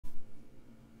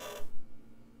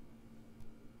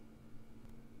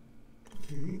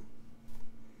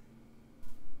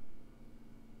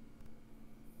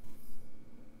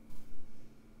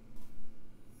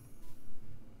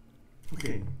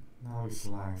it's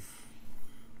live.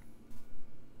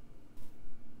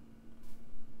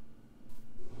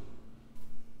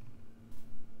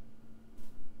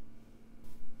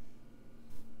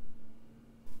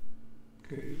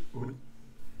 Okay, good.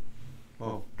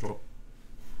 Oh, drop.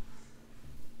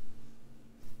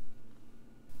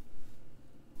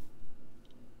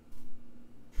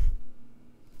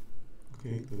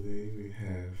 Okay, today we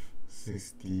have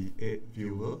 68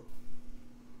 viewers.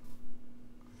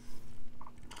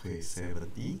 Okay,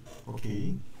 70.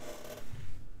 Okay.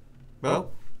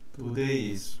 Well,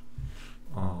 today is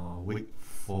week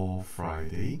 4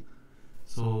 Friday.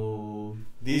 So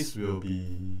this will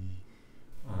be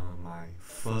my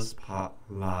first part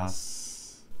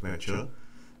last lecture.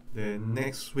 Then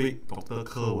next week Dr.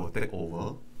 Kerr will take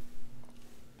over.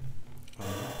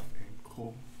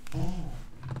 Cool. Oh,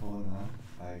 hold on.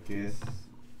 I guess I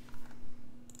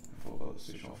forgot to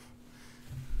switch off.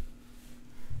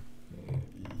 Maybe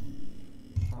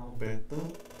now better.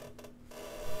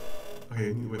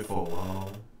 Okay, need to wait for a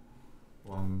while.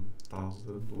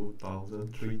 1,000,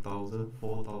 2,000, 3,000,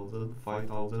 4,000,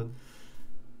 5,000.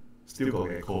 Still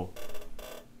got echo.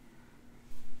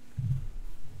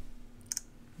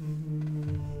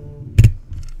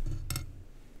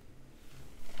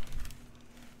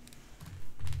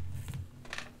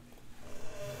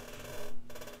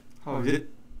 How is it?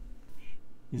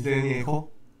 Is there any echo?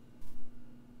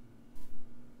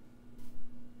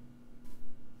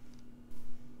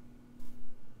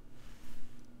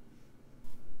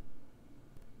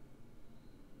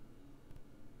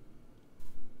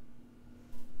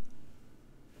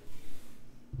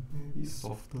 Maybe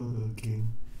softer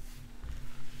again.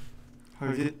 How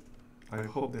is it? I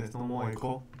hope there's no more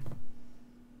echo.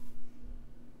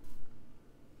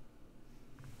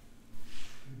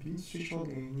 I didn't switch on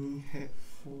any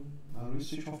headphone. I will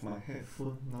switch off my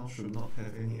headphone. Now should not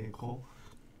have any echo.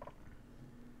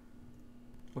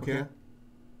 Okay,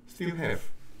 still have.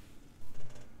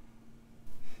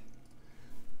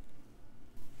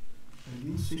 I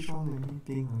didn't switch on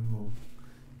anything. No.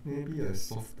 Maybe I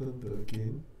softened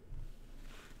again.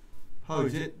 How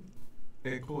is it?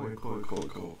 Echo.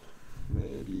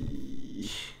 Maybe.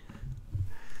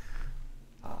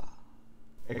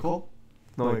 Echo?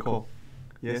 No echo.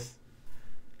 Yes.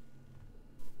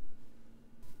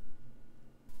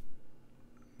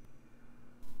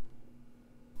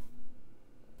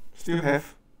 Still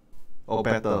have? Or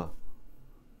better?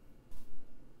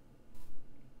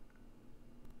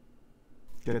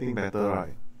 Getting better,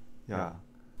 right? Yeah.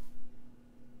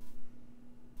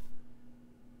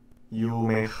 You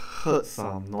may heard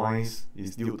some noise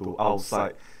is due to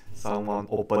outside. Someone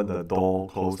open the door,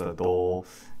 close the door,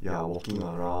 yeah, walking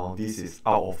around. This is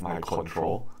out of my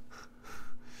control.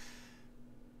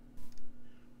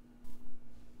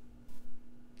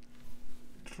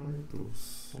 Try to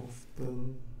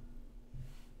soften.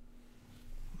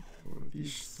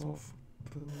 This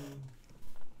soften.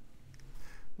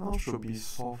 Now should be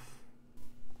soft.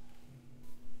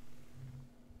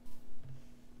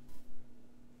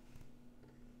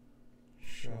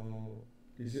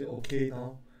 Is it okay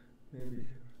now? Maybe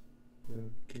the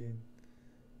gain.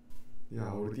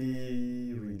 Yeah,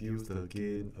 already reduced the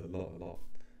gain a lot. Cannot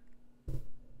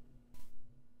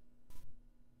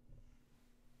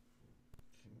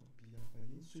be. I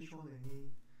didn't switch on any.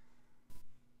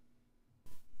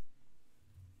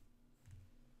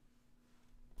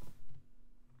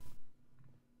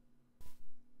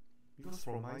 Because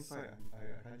from my side,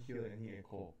 I can't hear any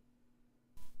echo.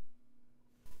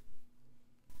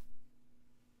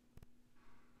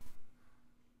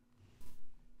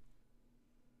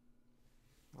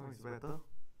 Now it's better.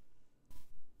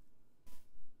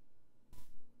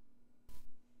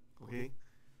 Okay.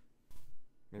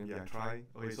 Maybe I try.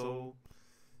 Okay, so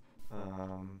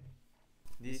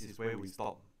this is where we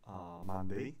stop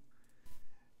Monday.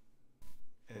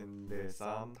 And there's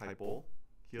some typo.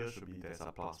 Here should be there's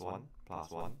a plus one.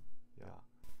 Yeah.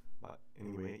 But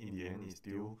anyway, in the end, it's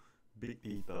still big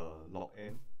E the log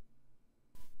n.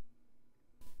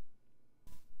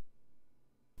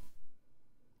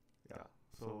 Yeah.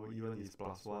 So even it's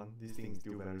plus one, this thing is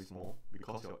still very small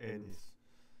because your n is.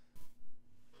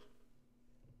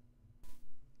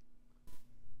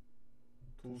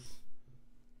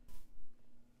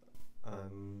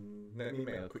 Let me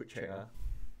make a quick check.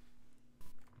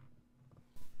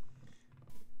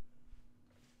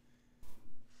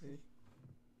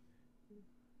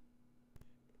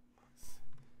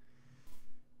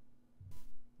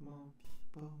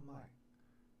 Multiple mic.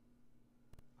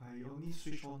 I only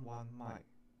switch on one mic.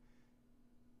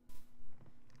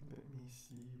 Let me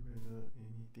see whether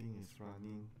anything is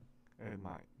running at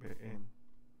my back end.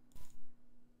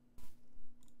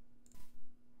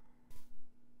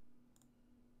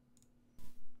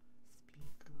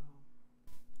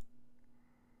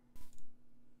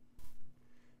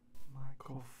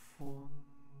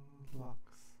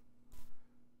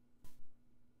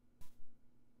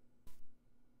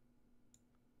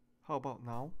 How about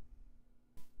now?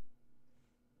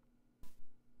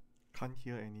 Can't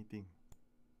hear anything.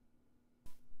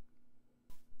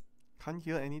 Can't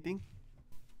hear anything?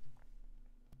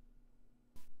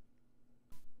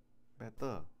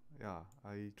 Better. Yeah,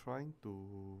 I trying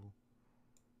to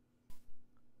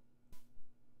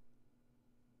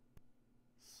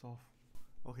solve.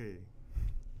 Okay.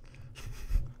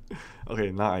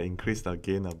 Okay, now I increase the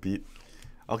gain a bit.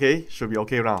 Okay, should be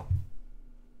okay now.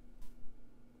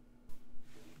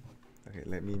 Okay,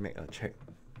 let me make a check.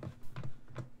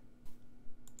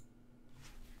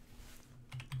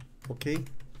 Okay.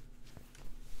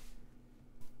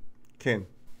 Can.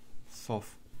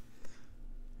 Solve.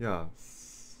 Yeah.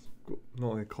 Good.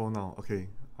 No echo now. Okay.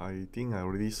 I think I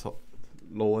already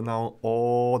lower now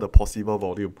all the possible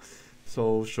volume.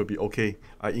 So should be okay.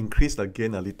 I increase the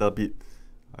gain a little bit.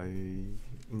 I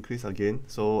increase again.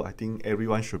 So I think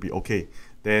everyone should be okay.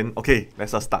 Then okay,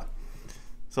 let's start.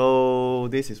 So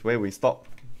this is where we stop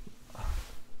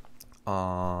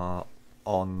on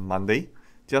Monday.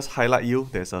 Just highlight you,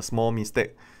 there's a small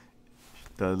mistake.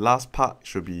 The last part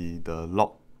should be the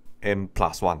log n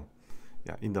plus 1.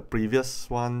 Yeah, in the previous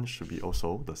one should be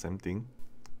also the same thing.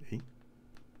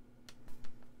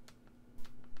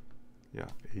 Yeah,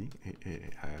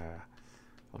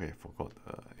 okay, forgot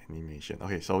the animation.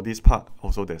 Okay, so this part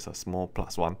also there's a small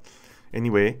plus 1.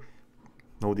 Anyway,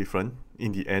 no different.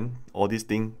 In the end, all this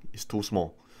thing is too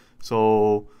small.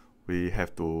 So we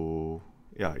have to,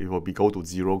 yeah, it will be go to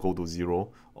 0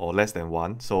 or less than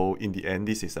 1. So in the end,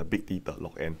 this is a big theta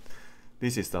log n.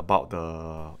 This is about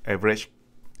the average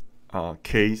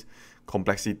case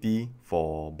complexity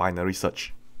for binary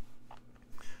search.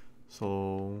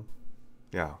 So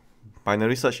yeah,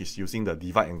 binary search is using the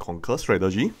divide and conquer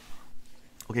strategy.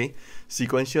 Okay,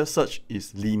 sequential search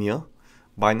is linear.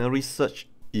 Binary search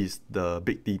is the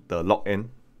big theta log n.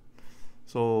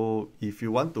 So if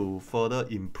you want to further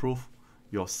improve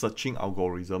your searching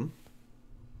algorithm,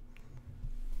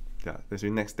 yeah, that's the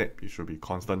next step. It should be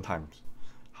constant times.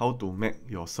 How to make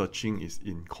your searching is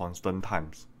in constant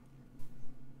times.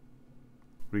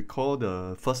 Recall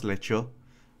the first lecture.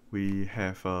 We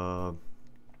have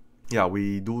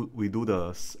we do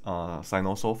the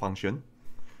sinusoid function.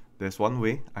 There's one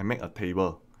way. I make a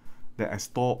table. Then I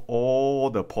store all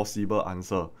the possible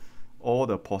answer, all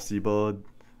the possible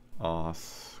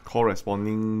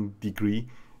corresponding degree,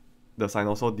 the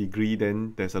sinusoid degree.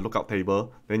 Then there's a lookup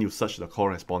table. Then you search the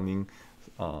corresponding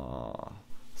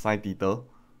sine theta,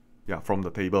 yeah, from the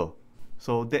table.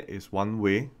 So that is one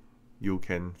way you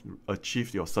can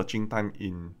achieve your searching time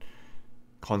in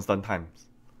constant times.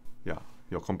 Yeah,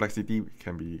 your complexity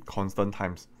can be constant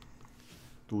times.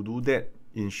 To do that,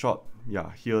 in short,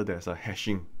 yeah, here there's a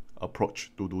hashing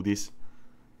approach to do this.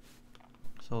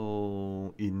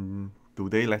 So in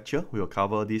today's lecture, we will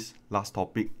cover this last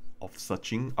topic of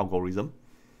searching algorithm.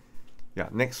 Yeah,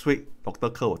 next week, Dr.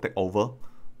 Ke will take over.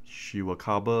 She will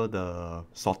cover the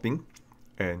sorting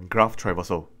and graph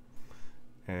traversal.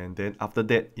 And then after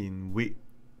that, in week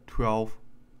 12,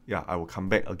 yeah, I will come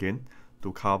back again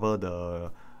to cover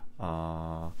the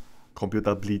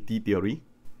computability theory,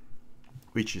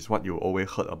 which is what you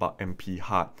always heard about MP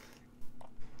hard.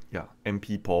 Yeah,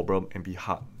 MP problem, MP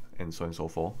hard, and so on and so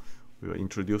forth. We will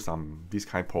introduce some this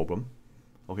kind of problem.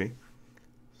 Okay,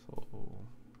 so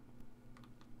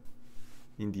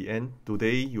in the end,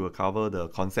 today you will cover the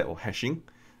concept of hashing,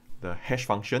 the hash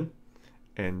function,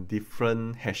 and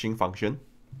different hashing function.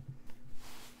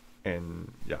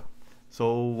 And yeah,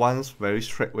 so one very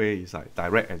straight way is like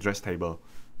direct address table,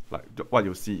 like what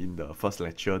you see in the first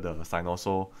lecture, the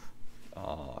sinusoid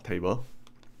table.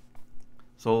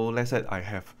 So let's say I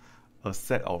have a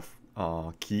set of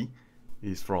key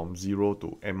is from 0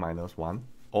 to n minus 1.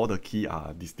 All the key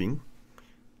are distinct.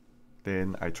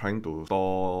 Then I trying to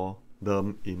store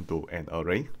them into an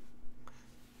array.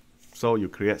 So you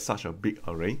create such a big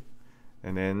array,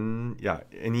 and then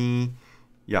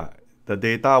the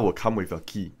data will come with a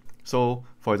key. So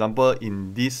for example,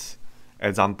 in this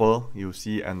example, you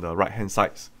see on the right hand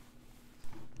side,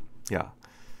 yeah,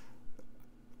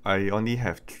 I only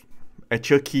have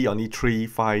actual key only 3,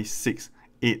 5, 6,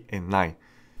 8, and 9.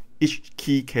 Each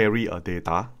key carry a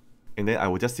data, and then I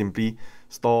will just simply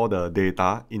store the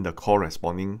data in the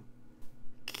corresponding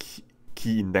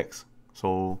key index.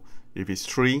 So if it's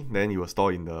 3, then you will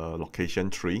store in the location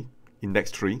 3,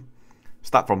 index 3.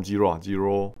 Start from 0,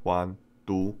 0, 1,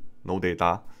 2, no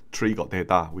data. 3 got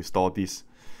data, we store this.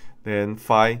 Then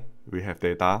 5, we have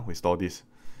data, we store this.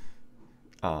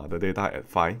 The data at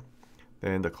 5.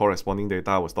 Then the corresponding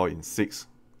data will store in 6.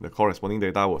 The corresponding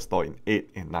data will store in 8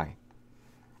 and 9.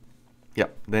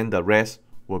 Yep, then the rest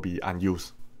will be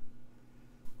unused.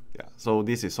 Yeah, so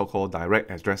this is so-called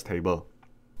direct address table.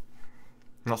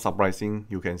 Not surprising,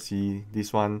 you can see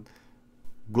this one.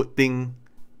 Good thing,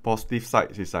 positive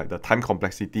side is like the time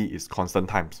complexity is constant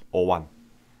times, or 1.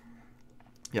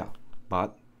 Yeah,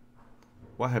 but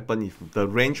what happens if the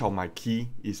range of my key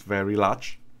is very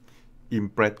large? In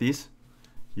practice,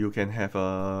 you can have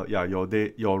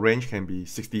your range can be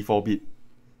 64-bit.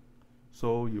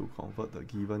 So you convert the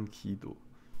given key to...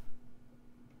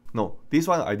 No, this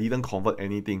one I didn't convert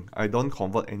anything. I don't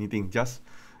convert anything. Just,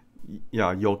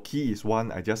 your key is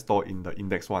 1, I just store in the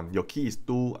index 1. Your key is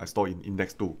 2, I store in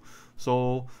index 2.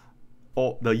 So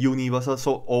all the universal,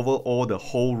 so overall the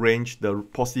whole range, the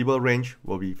possible range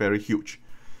will be very huge.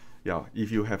 Yeah,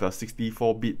 if you have a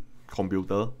 64-bit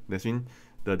computer, that means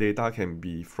the data can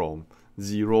be from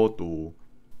 0 to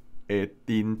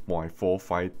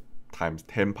 18.45 times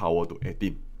 10 power to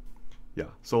 18. Yeah,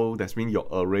 so that means your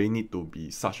array need to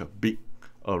be such a big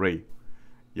array.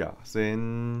 Yeah,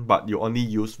 then but you only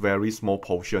use very small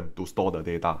portion to store the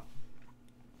data,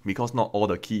 because not all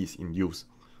the keys in use.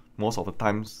 Most of the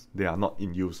times they are not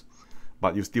in use,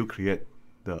 but you still create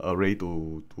the array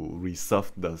to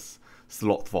reserve the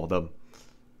slot for them.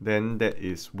 Then that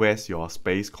is where's your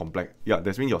space complex. Yeah,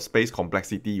 that means your space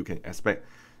complexity you can expect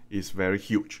is very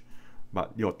huge,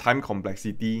 but your time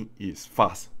complexity is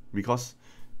fast, because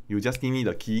you just give me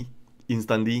the key,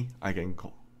 instantly I can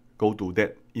go to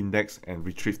that index and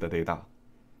retrieve the data.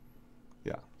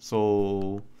 Yeah,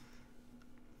 so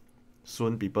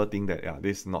soon people think that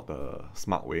this is not the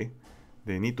smart way.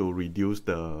 They need to reduce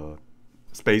the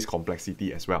space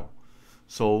complexity as well.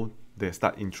 So they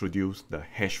start introduce the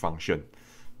hash function.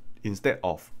 Instead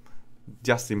of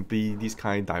just simply this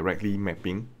kind directly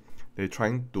mapping, they're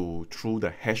trying to, through the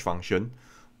hash function,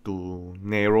 to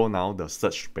narrow down the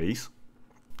search space.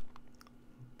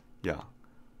 Yeah,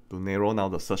 to narrow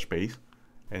down the search space,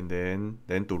 and then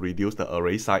to reduce the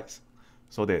array size,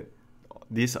 so that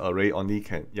this array only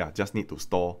can just need to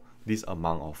store this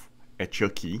amount of actual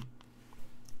key.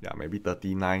 Yeah, maybe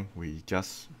 39. We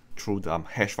just through the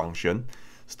hash function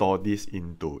store this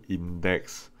into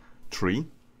index 3.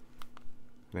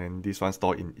 Then this one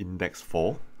store in index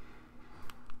 4.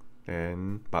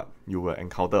 But you will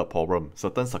encounter a problem.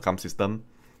 Certain circumstance,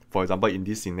 for example, in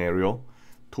this scenario,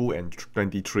 2 and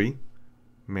 23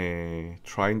 may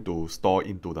trying to store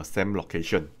into the same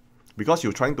location, because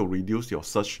you're trying to reduce your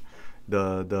search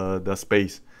the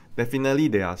space. Definitely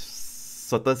there are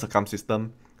certain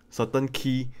circumstance, certain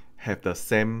key have the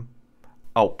same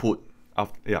output.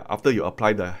 After you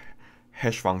apply the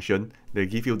hash function, they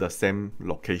give you the same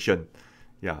location.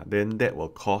 Yeah, then that will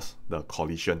cause the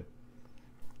collision.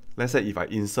 Let's say if I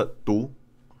insert 2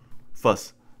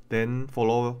 first, then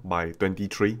followed by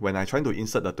 23. When I try to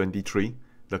insert the 23,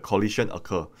 the collision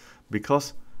occur,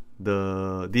 because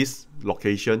this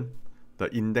location, the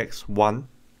index 1,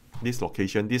 this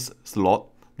location, this slot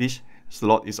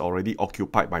is already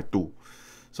occupied by 2.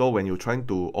 So when you're trying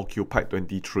to occupy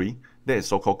 23, that is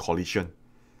so-called collision.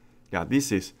 Yeah,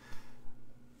 this is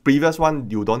previous one,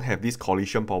 you don't have this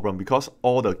collision problem, because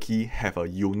all the key have a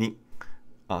unique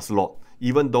slot.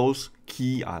 Even those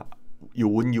key you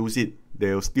wouldn't use it,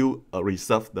 they will still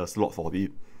reserve the slot for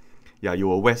it. Yeah, you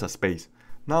will waste a space.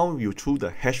 Now you choose the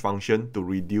hash function to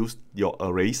reduce your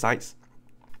array size.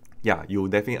 Yeah, you will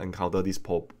definitely encounter this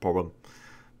problem,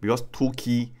 because 2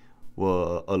 key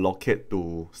will allocate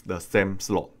to the same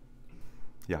slot.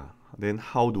 Yeah, then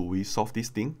how do we solve this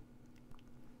thing?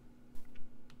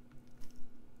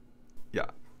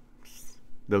 Yeah,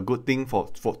 the good thing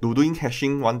for doing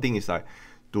hashing, one thing is like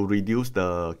to reduce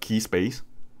the key space.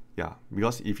 Yeah,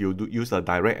 because if you use a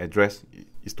direct address,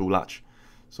 it's too large.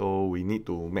 So we need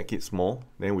to make it small,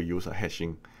 then we use a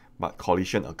hashing, but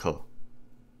collision occur.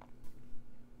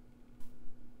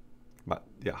 But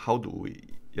yeah, how do we,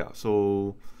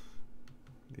 so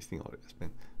this thing already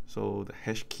explained. So the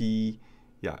hash key,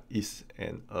 is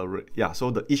an array.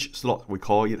 So each slot, we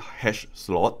call it hash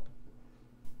slot.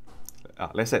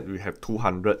 Let's say we have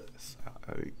 200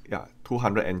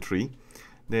 entry.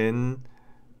 Then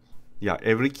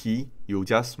every key you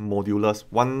just modulus.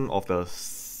 One of the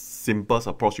simplest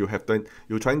approach you have done,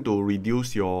 you're trying to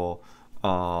reduce your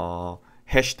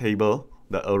hash table,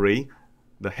 the array,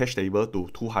 the hash table to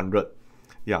 200.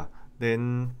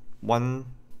 Then one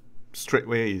straight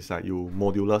way is that you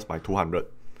modulus by 200.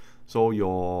 So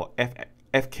your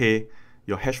fk,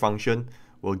 your hash function,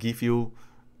 will give you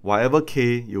whatever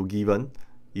k you given.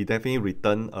 It definitely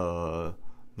return a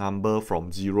number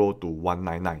from 0 to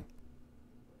 199.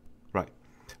 Right.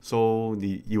 So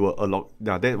you will allot,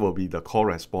 that will be the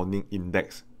corresponding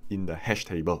index in the hash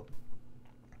table.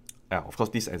 Of course,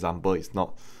 this example is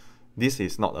not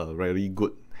a very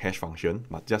good hash function,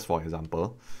 but just for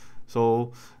example.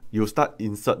 So you start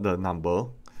insert the number,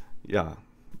 yeah,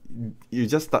 you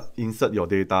just start insert your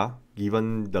data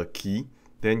given the key,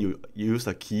 then you use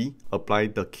the key, apply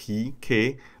the key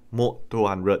k mode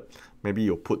 200, maybe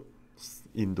you put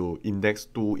into index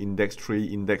 2, index 3,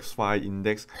 index 5,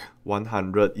 index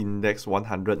 100, index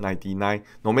 199.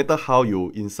 No matter how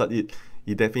you insert it,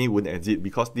 it definitely won't exit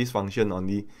because this function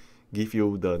only give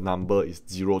you the number is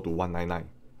 0 to 199.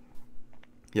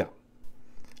 Yeah.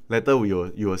 Later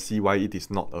you will see why it is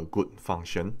not a good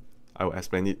function. I will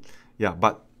explain it. Yeah,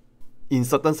 but in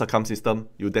certain circumstances,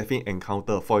 you definitely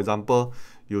encounter. For example,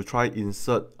 you try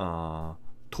insert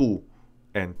 2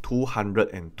 and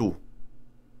 202.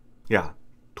 Yeah,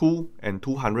 2 and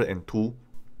 202.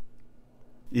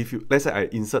 If you, let's say I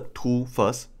insert 2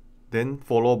 first, then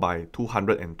followed by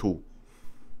 202.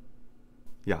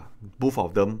 Yeah, both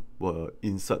of them will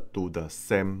insert to the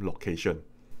same location,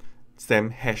 same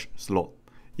hash slot.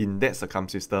 In that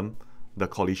circumstance, the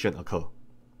collision occur.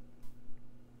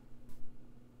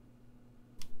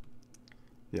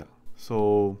 Yeah,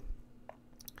 so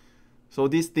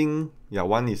this thing, yeah,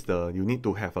 one is you need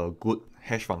to have a good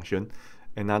hash function.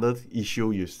 Another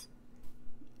issue is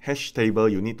hash table.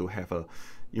 You need to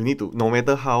no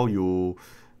matter how you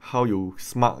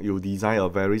smart, you design a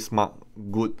very smart,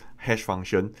 good hash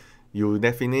function, you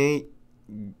definitely,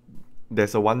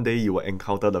 there's a one day you will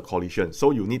encounter the collision.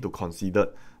 So you need to consider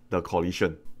the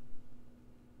collision.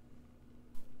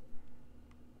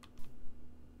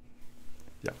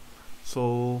 Yeah.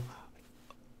 So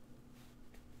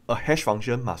a hash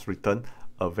function must return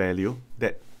a value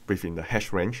that within the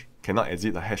hash range, cannot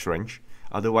exceed the hash range.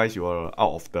 Otherwise, you are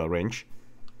out of the range.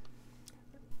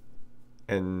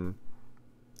 And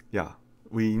yeah,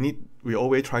 we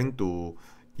always trying to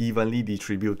evenly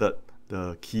distribute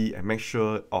the key and make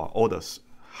sure all the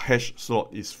hash slot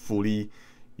is fully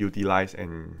utilized,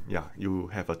 and yeah, you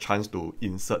have a chance to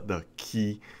insert the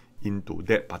key into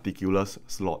that particular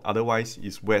slot. Otherwise,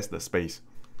 it's waste the space.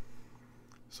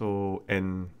 So,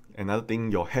 and another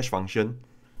thing, your hash function,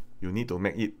 you need to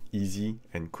make it easy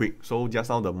and quick. So just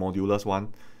now the modulus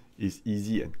one is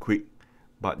easy and quick,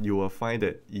 but you will find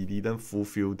that it didn't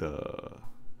fulfill the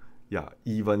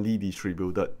evenly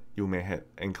distributed. You may have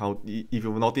encountered, if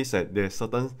you notice that there's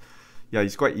certain,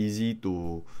 it's quite easy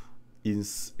to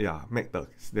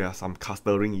there are some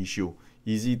clustering issue,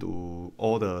 easy to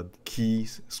all the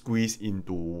keys squeeze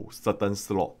into certain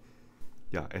slot,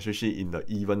 especially in the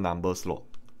even number slot.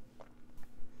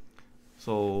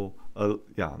 So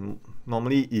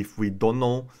normally if we don't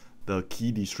know the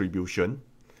key distribution,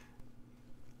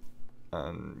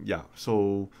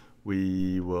 so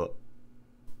we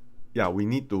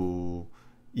need to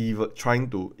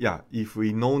if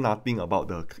we know nothing about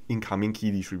the incoming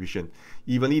key distribution,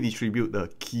 evenly distribute the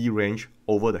key range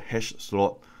over the hash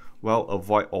slot while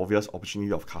avoid obvious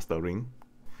opportunity of clustering.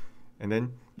 And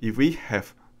then if we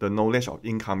have the knowledge of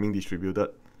incoming distribution,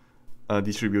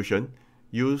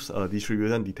 use a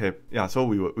distribution detail. So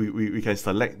we can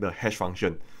select the hash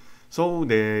function. So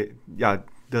the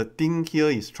thing here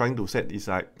is trying to set is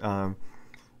like,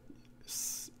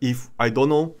 if I don't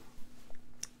know,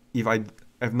 if I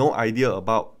have no idea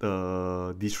about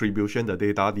the distribution, the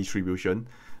data distribution,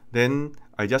 then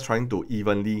I just trying to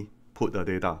evenly put the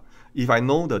data. If I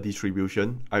know the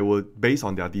distribution, I will, based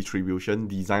on their distribution,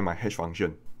 design my hash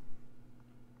function.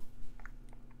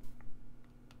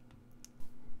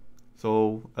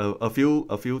 So a few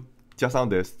just now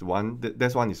there's one,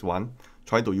 this one is one.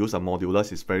 Try to use a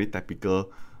modulus is very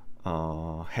typical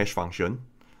hash function.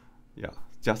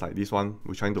 Just like this one,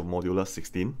 we're trying to modulus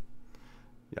 16.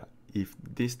 If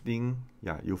this thing,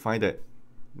 you find that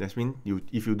means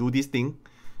if you do this thing,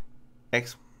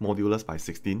 x modulus by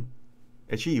 16,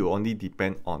 actually you only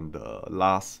depend on the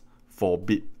last 4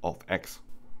 bit of x.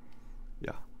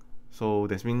 So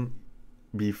that means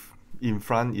in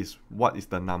front is what is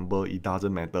the number, it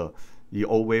doesn't matter. You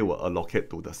always will allocate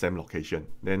to the same location.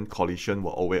 Then collision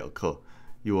will always occur.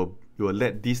 You will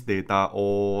let this data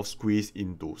all squeeze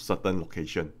into certain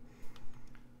location.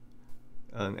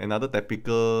 And another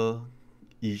typical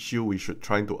issue we should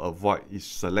try to avoid is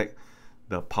select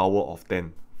the power of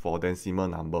 10 for decimal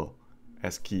number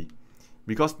as key.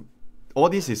 Because all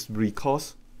this is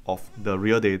because of the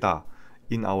real data.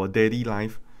 In our daily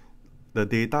life, the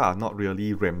data are not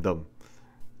really random.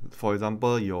 For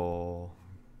example, your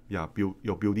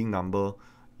building number,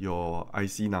 your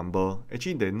IC number,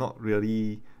 actually they're not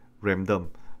really random.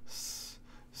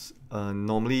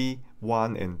 Normally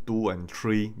 1 and 2 and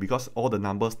 3, because all the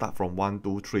numbers start from 1,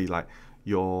 2, 3, like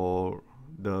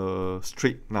the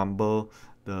street number,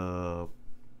 the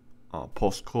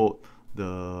postcode,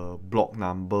 the block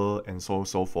number, and so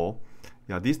forth.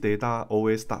 Yeah, this data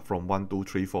always start from 1, 2,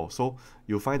 3, 4. So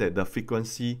you find that the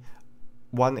frequency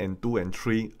 1 and 2 and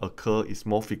 3 occur is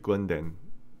more frequent than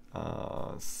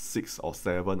 6 or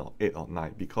 7 or 8 or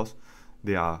 9, because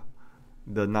the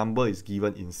number is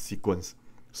given in sequence.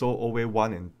 So always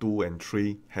 1 and 2 and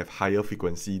 3 have higher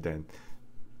frequency than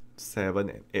 7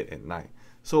 and 8 and 9.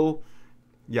 So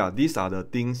yeah, these are the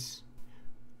things.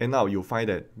 And now you find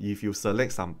that if you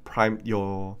select some prime,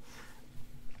 your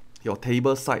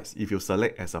table size, if you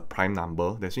select as a prime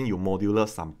number, that's when you modular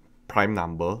some prime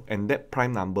number, and that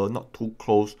prime number not too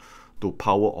close to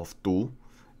power of 2,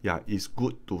 yeah, it's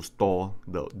good to store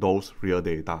those real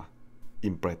data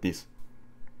in practice.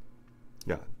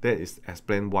 Yeah, that is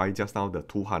explain why just now the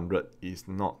 200 is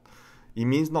not, it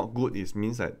means not good. It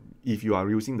means that if you are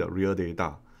using the real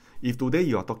data, if today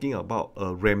you are talking about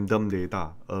a random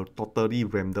data, a totally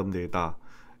random data,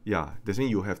 yeah, that's mean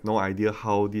you have no idea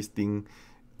how this thing,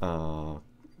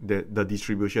 the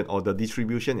distribution, or the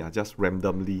distribution, yeah, just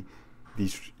randomly,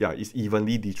 it's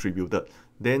evenly distributed.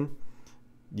 Then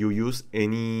you use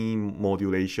any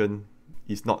modulation,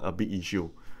 is not a big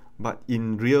issue. But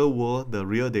in real world, the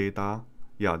real data,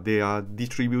 yeah, their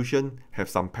distribution have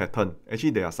some pattern.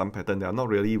 Actually, there are some pattern. They are not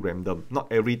really random.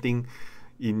 Not everything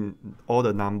in all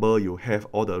the number you have,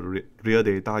 all the real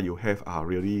data you have are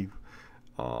really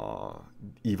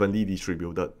evenly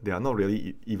distributed. They are not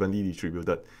really evenly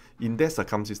distributed. In that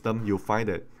circumstance, you find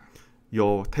that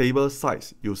your table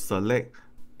size, you select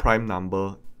prime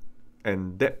number,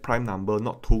 and that prime number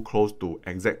not too close to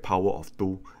exact power of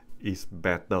 2 is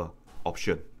better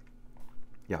option.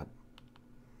 Yeah.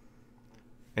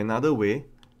 Another way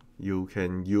you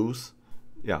can use,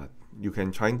 yeah, you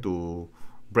can try to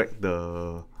break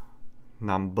the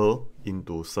number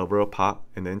into several parts,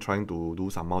 and then trying to do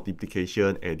some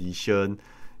multiplication, addition.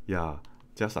 Yeah,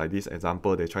 just like this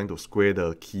example, they're trying to square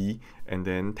the key and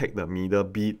then take the middle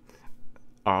bit,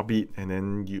 R bit, and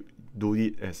then you do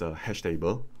it as a hash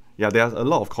table. Yeah, there's a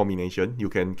lot of combination. You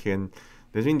can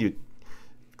that means you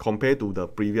compare to the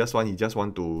previous one, you just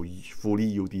want to fully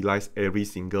utilize every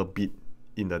single bit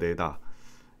in the data.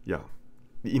 Yeah,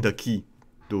 in the key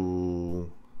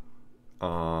to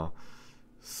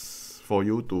for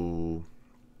you to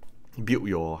build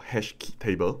your hash key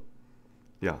table.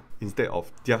 Yeah, instead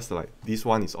of just like this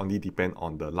one is only depend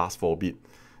on the last 4 bit.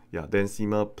 Yeah, then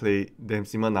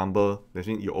decimal number, that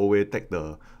means you always take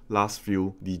the last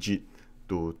few digit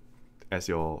to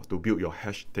build your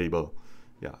hash table.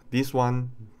 Yeah, this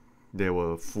one they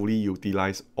will fully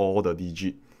utilize all the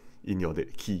digit in your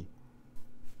key.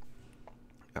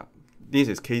 Yeah, this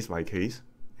is case by case.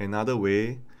 Another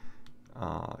way,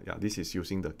 yeah, this is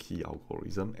using the key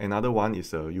algorithm. Another one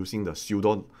is using the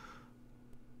pseudo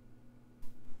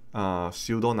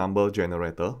number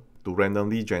generator to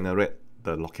randomly generate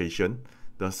the location,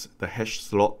 the hash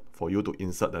slot for you to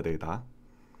insert the data.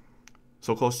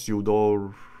 So-called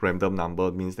pseudo random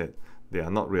number means that they are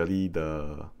not really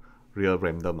the real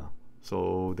random.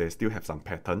 So they still have some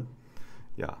pattern.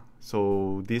 Yeah.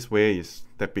 So this way is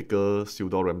typical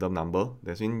pseudo random number.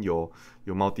 That means your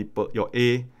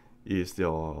A is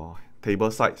your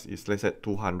table size is, let's say,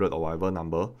 200 or whatever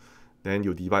number. Then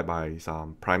you divide by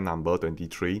some prime number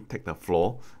 23, take the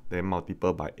floor, then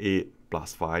multiply by 8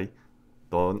 plus 5.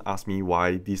 Don't ask me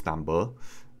why this number.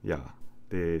 Yeah,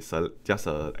 just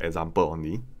an example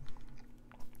only.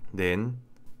 Then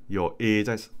your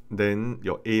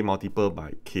A multiple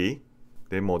by K,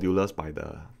 then modulus by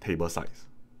the table size.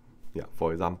 Yeah,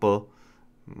 for example,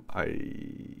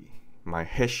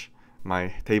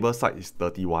 my table size is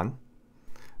 31.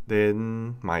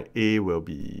 Then my A will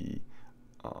be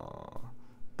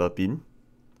 13.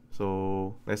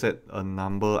 So let's say a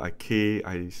number I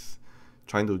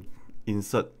trying to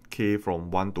insert K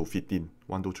from 1 to 15.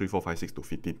 1, 2, 3, 4, 5, 6 to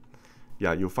 15.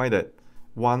 Yeah, you find that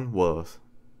 1 will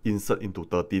insert into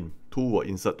 13, 2 will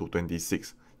insert to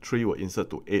 26, 3 will insert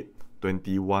to 8,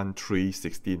 21, 3,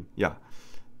 16. Yeah,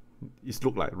 it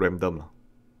looks like random.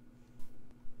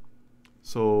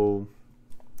 So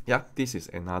yeah, this is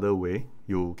another way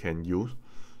you can use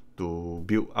to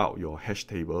build out your hash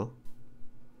table.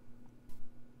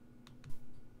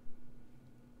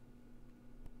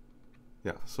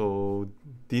 Yeah, so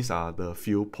these are the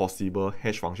few possible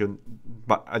hash function,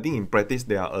 but I think in practice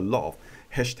there are a lot of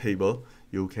hash table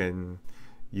you can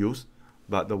use,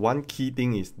 but the one key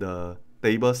thing is the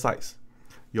table size.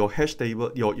 Your hash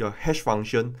table, your hash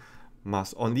function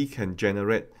must only can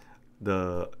generate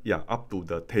up to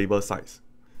the table size.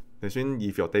 That means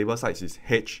if your table size is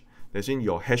hash, that means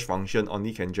your hash function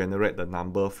only can generate the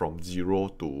number from 0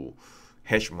 to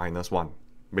hash minus 1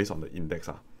 based on the index.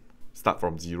 start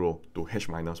from 0 to h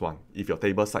minus 1 if your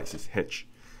table size is h.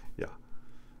 Yeah.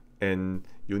 And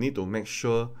you need to make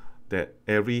sure that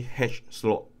every h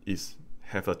slot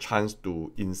have a chance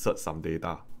to insert some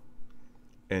data.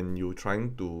 And you're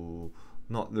trying to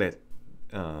not let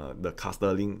the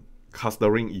clustering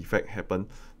effect happen.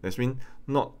 That means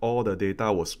not all the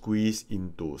data will squeeze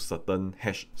into certain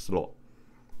hash slot.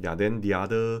 Yeah, then the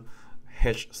other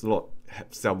hash slot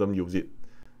seldom use it.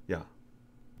 Yeah.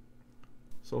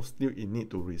 So still you need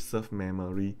to reserve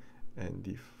memory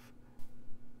and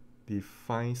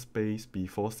define space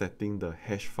before setting the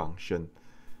hash function.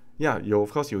 Yeah,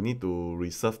 of course you need to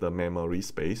reserve the memory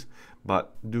space,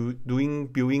 but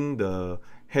building the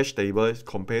hash table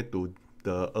compared to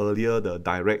the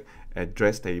direct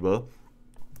address table,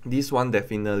 this one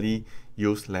definitely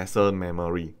use lesser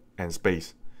memory and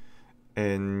space,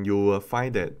 and you will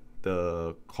find that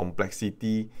the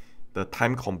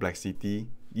time complexity,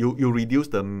 you reduce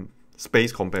the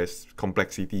space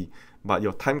complexity, but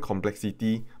your time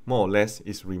complexity more or less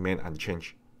is remain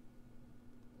unchanged.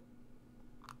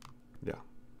 Yeah.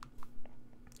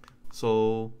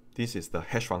 So this is the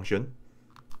hash function.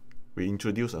 We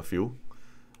introduce a few,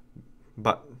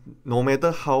 but no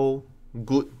matter how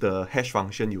good the hash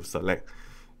function you select,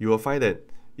 you will find that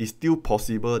it's still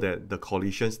possible that the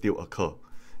collision still occur.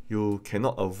 You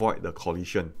cannot avoid the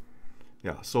collision.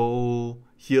 Yeah. So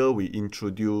here we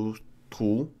introduce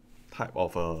two type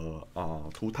of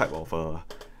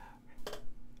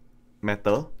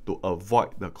method to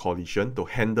avoid the collision, to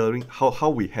handling how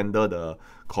we handle the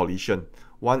collision.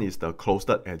 One is the closed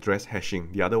address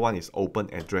hashing, the other one is open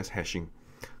address hashing.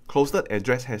 Closed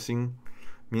address hashing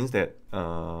means that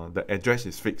the address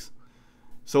is fixed.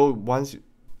 So once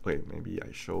maybe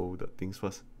I show the things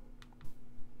first.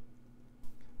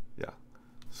 Yeah.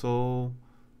 So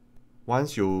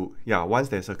once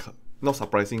there's a, not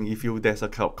surprising, if there's a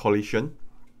collision,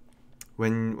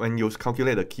 when you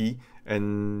calculate the key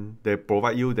and they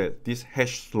provide you that this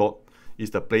hash slot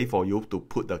is the place for you to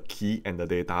put the key and the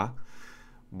data,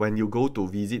 when you go to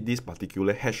visit this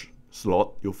particular hash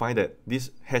slot, you find that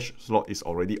this hash slot is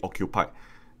already occupied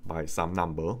by some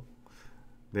number.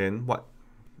 Then what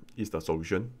is the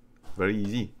solution? Very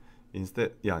easy.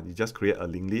 Instead, you just create a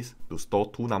linked list to store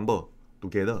two numbers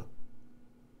together.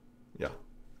 Yeah.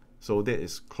 So that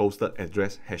is closed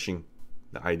address hashing,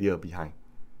 the idea behind.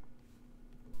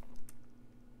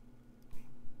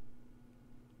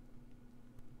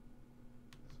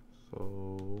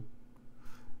 So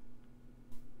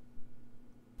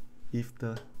if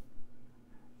the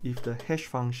hash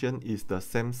function is the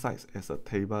same size as a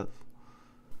table,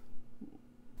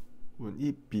 will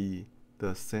it be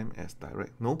the same as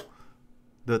direct? No.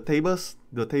 The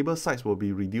table size will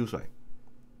be reduced, right?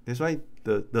 That's why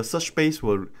the search space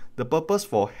will, the purpose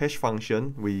for hash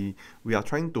function, we are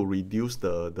trying to reduce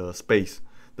the space,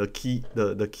 the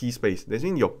key space. That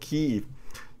means your key,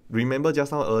 remember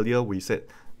just now earlier we said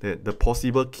that the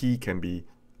possible key can be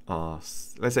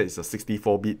let's say it's a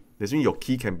 64-bit. That means your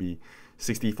key can be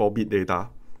 64-bit data,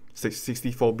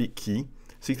 64-bit key.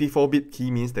 64-bit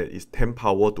key means that it's 10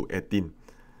 power to 18.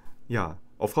 Yeah,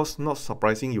 of course, not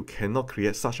surprising, you cannot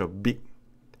create such a big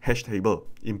hash table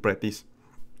in practice.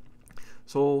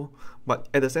 So, but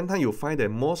at the same time, you find that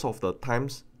most of the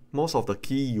times, most of the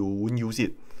key you won't use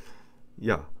it.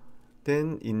 Yeah.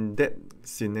 Then in that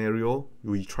scenario,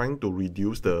 we're trying to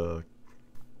reduce the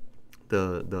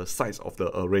size of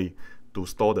the array to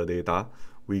store the data.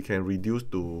 We can reduce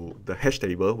to the hash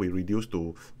table, we reduce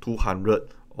to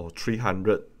 200 or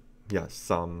 300, yeah,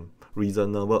 some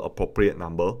reasonable appropriate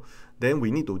number. Then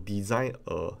we need to design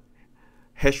a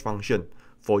hash function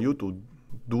for you to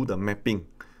do the mapping,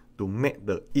 to map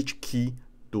each key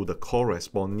to the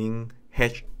corresponding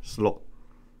hash slot.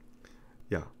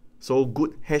 Yeah, so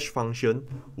good hash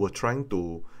function will trying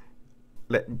to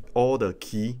let all the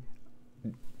key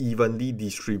evenly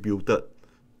distributed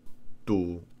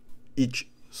to each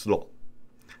slot.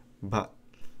 But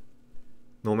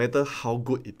no matter how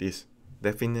good it is,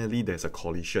 definitely there's a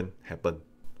collision happen,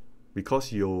 because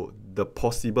the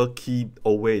possible key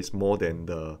always is more than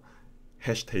the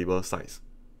hash table size.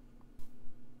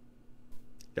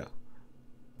 Yeah.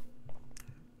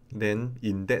 Then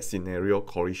in that scenario,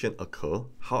 collision occur.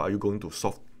 How are you going to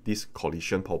solve this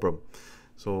collision problem?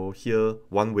 So here,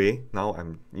 one way now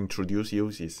I'm introduce you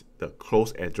is the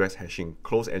closed address hashing.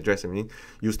 Closed address means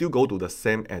you still go to the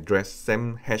same address,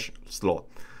 same hash slot,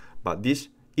 but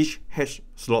each hash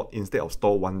slot, instead of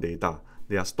store one data,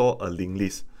 they are store a linked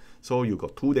list. So you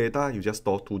got two data, you just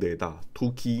store two data,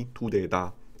 two key, two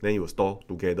data, then you will store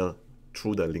together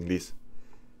through the linked list.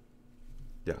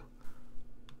 Yeah.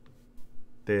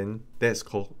 Then that's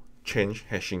called change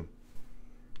hashing.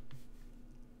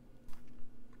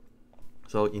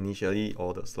 So initially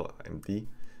all the slots are empty,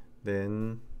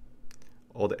 then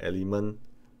all the element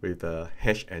with the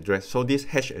hash address. So this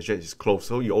hash address is closed,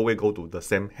 so you always go to the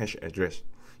same hash address.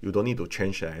 You don't need to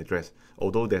change the address,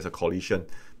 although there's a collision,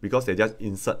 because they just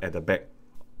insert at the back,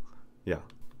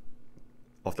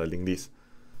 of the linked list.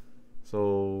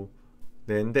 So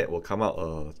then that will come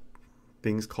out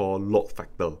things called load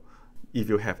factor. If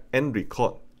you have n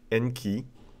record, n key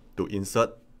to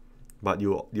insert, but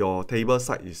your table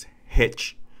size is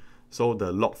h, so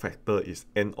the log factor is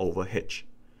n over h.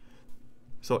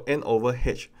 So n over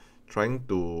h trying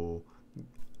to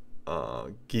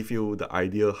give you the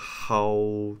idea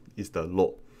how is the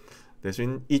load. That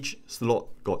means each slot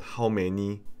got how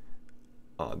many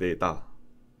data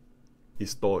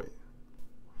is stored.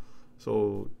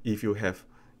 So if your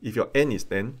n is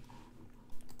 10,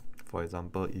 for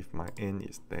example, if my n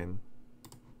is 10,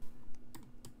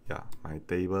 my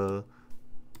table,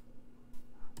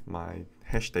 my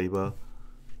hash table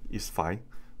is 5.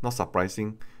 Not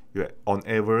surprising, on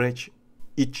average,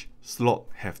 each slot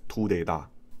have 2 data,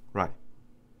 right?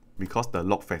 Because the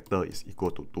log factor is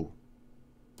equal to 2.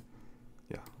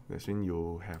 That's when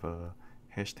you have a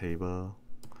hash table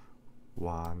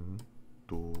 1,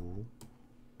 2,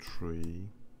 3,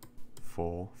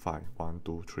 4, 5. 1,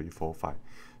 2, 3, 4, 5.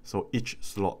 So each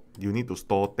slot, you need to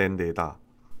store 10 data.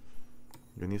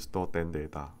 You need to store 10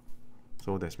 data.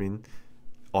 So that means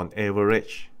on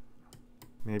average,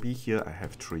 maybe here I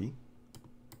have 3.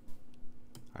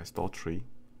 I store 3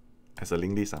 as a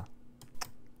linked list.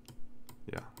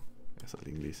 As a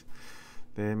linked list.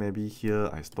 Then maybe here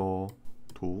I store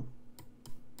 2.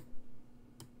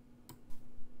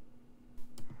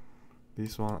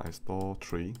 This one I store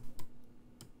 3.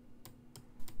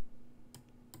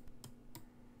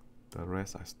 The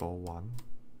rest I store 1.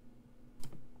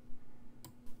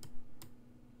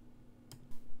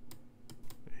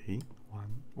 Okay,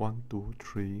 1, 2,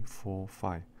 3, 4,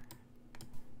 5.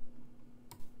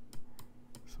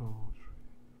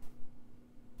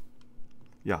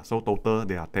 So total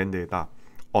there are 10 data.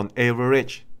 On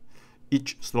average,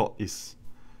 each slot is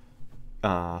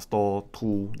store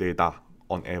 2 data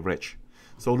on average.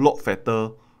 So log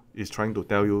factor is trying to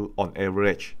tell you on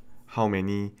average how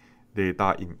many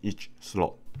data in each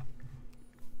slot.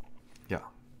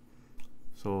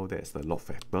 So that's the log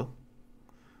factor.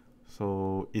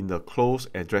 So in the closed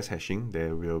address hashing,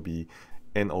 there will be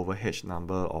n over h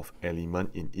number of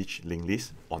element in each linked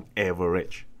list on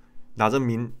average. Doesn't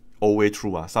mean always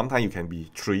true. Sometimes you can be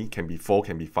 3, can be 4,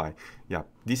 can be 5.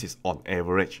 This is on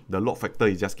average. The log factor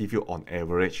is just give you on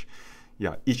average.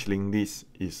 Each linked list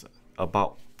is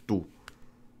about 2.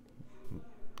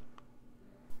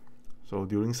 So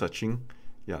during searching,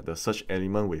 the search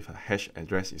element with a hash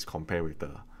address is compared with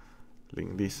the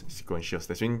linked list sequential.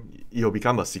 That means it will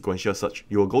become a sequential search.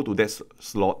 You will go to that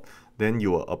slot, then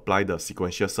you will apply the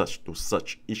sequential search to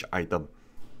search each item.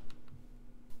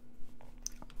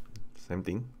 Same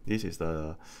thing. This is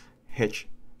the hash.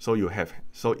 So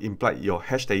implied your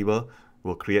hash table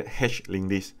will create hash linked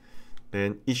list.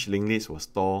 Then each linked list will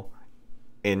store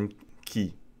n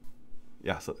key.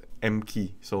 So m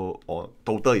key. So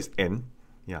total is n.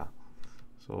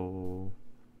 So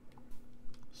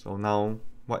now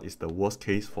what is the worst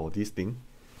case for this thing?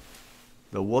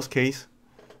 The worst case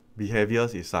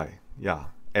behaviors is like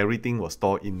everything was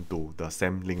stored into the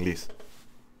same linked list,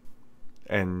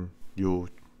 and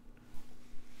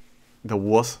the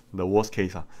worst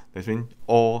case that means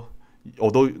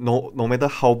although no matter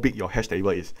how big your hash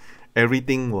table is,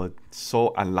 everything was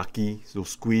so unlucky to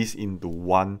squeeze into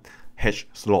one hash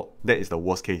slot. That is the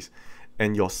worst case,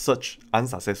 and your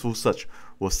unsuccessful search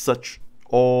will search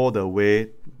all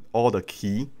the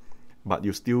key, but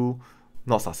you still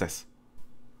not success.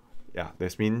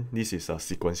 That means this is a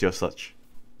sequential search.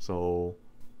 So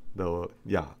the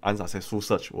unsuccessful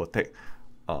search will take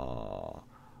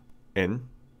n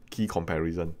key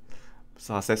comparison.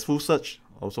 Successful search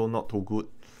also not too good.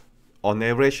 On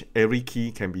average, every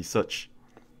key can be searched,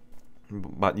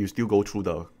 but you still go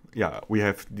through we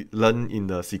have learned in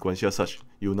the sequential search,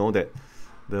 you know that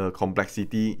the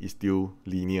complexity is still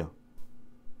linear.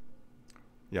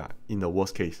 In the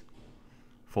worst case,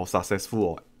 for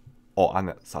successful or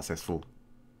unsuccessful.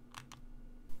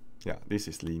 This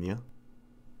is linear.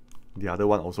 The other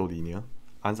one also linear,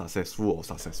 unsuccessful or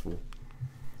successful.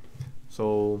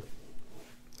 So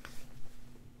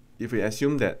if we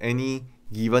assume that any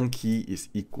given key is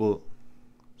equal,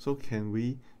 so can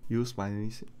we use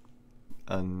binary?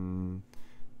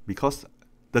 Because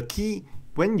the key,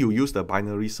 when you use the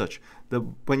binary search,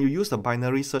 when you use the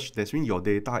binary search, that means your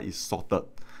data is sorted.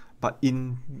 But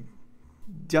in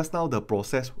just now the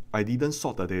process, I didn't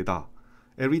sort the data.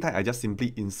 Every time I just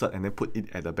simply insert and then put it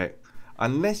at the back.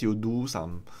 Unless you do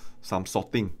some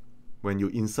sorting when you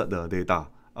insert the data.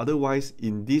 Otherwise,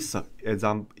 in this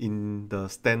example, in the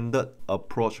standard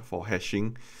approach for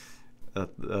hashing,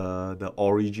 the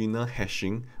original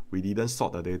hashing, we didn't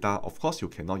sort the data. Of course, you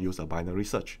cannot use a binary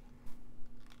search.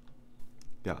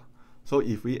 Yeah. So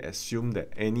if we assume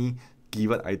that any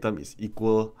given item is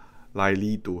equal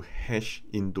likely to hash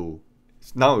into,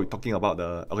 now we're talking about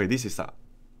the, okay, this is a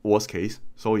worst case,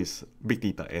 so it's big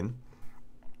theta n.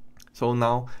 So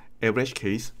now average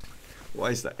case,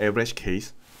 what is the average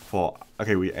case for,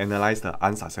 okay, we analyze the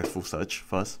unsuccessful search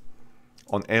first.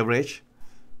 On average,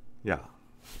 yeah,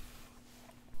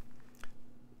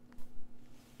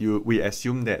 we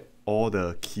assume that all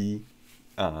the key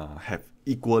have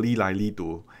equally likely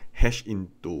to hash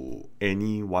into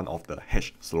any one of the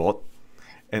hash slot.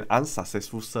 An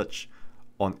unsuccessful search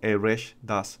on average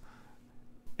does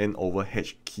n over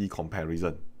h key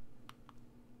comparison.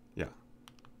 Yeah.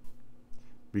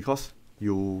 Because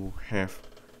you have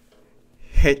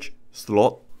hash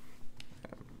slot,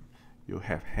 you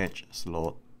have hash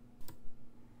slot,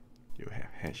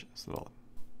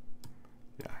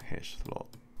 yeah, hash slot.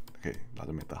 Okay,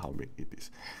 doesn't matter how big it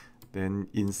is. Then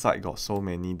inside got so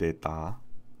many data,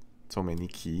 so many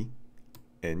key,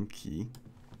 n key.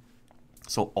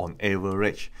 So on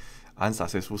average,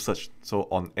 unsuccessful search. So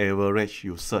on average,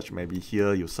 you search maybe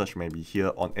here, you search maybe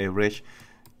here. On average,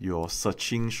 your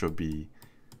searching should be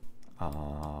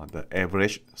the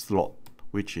average slot,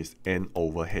 which is n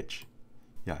over h.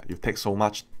 Yeah, you take so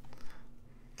much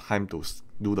time to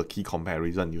do the key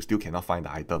comparison, you still cannot find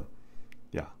the item.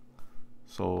 Yeah.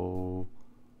 So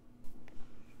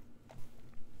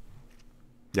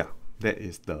yeah, that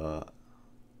is the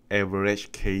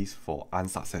average case for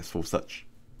unsuccessful search.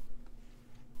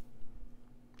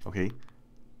 Okay,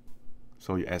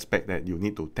 so you expect that you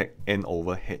need to take n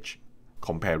over h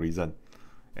comparison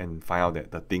and find out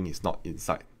that the thing is not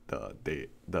inside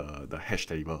the hash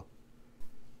table.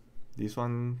 This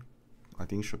one I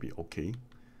think should be okay.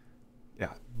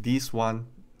 Yeah, this one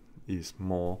is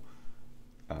more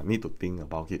need to think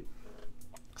about it.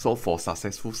 So for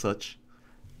successful search,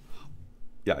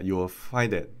 yeah, you will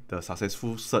find that the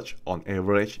successful search on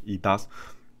average, it does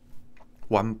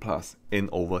 1 plus n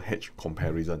over h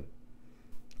comparison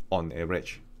on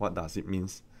average. What does it mean?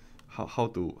 How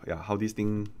this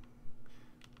thing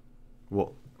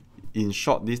work? In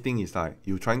short, this thing is like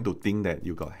you trying to think that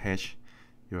you got hash,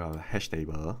 you have a hash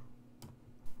table,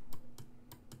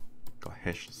 got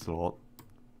hash slot,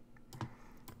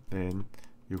 then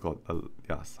you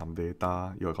got some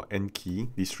data, you got n key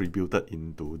distributed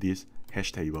into this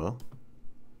hash table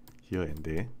here and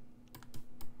there.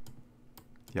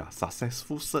 Yeah,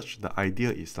 successful search, the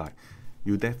idea is like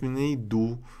you definitely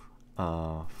do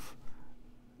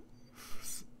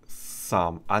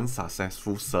some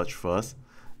unsuccessful search first,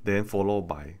 then followed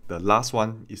by the last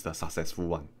one is the successful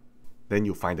one, then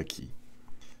you find the key.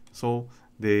 So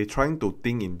they trying to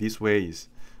think in this way is,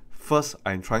 first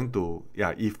I'm trying to,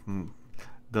 if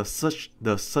the search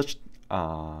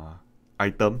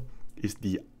item is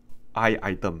the I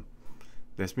item,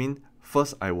 that means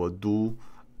first I will do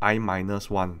I minus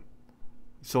 1.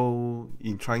 So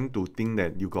in trying to think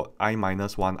that you got I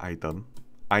minus 1 item,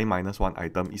 I minus 1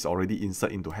 item is already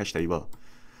inserted into hash table,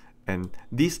 and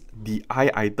the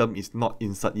I item is not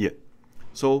inserted yet.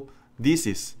 So this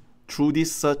is through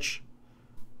this search,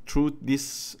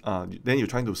 then you're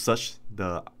trying to search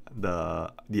the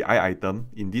I item.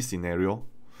 In this scenario,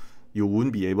 you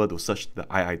won't be able to search the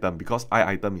I item because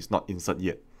I item is not inserted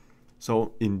yet.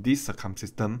 So in this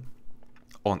circumstance,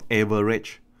 on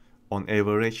average,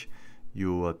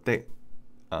 you will take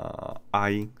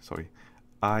I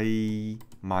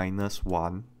minus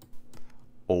 1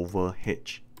 over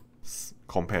h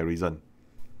comparison.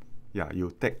 Yeah,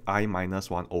 you take I minus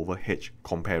 1 over h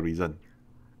comparison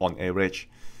on average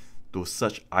to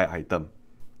search I item,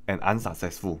 and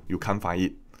unsuccessful, you can't find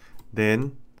it.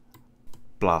 Then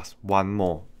plus one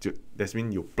more. That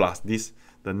means you plus this.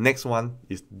 The next one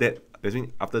is that. That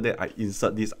means after that, I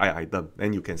insert this I item,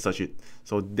 then you can search it.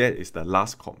 So that is the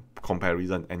last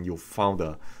comparison, and you found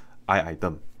the I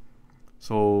item.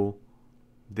 So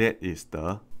that is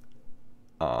the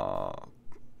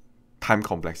time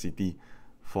complexity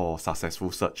for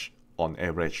successful search on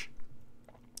average.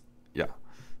 Yeah.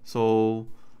 So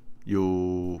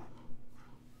you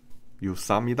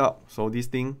sum it up. So this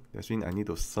thing, that means I need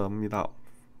to sum it up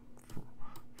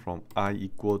from I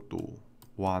equal to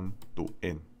 1 to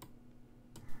n.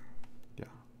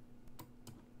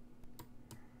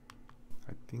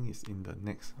 I think it's in the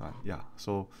next one. Yeah,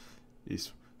 so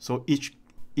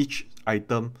each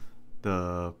item,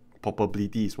 the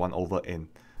probability is 1 over n.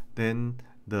 Then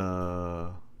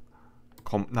the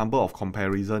number of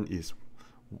comparison is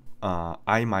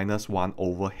I minus 1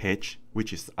 over h,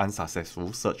 which is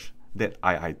unsuccessful search that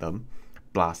I item,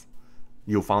 plus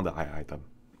you found the I item,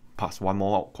 plus one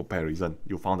more comparison,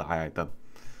 you found the I item.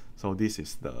 So this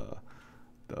is the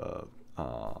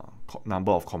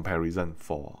number of comparison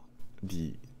for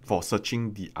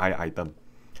searching the I item.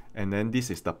 And then this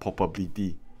is the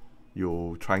probability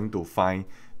you're trying to find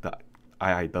the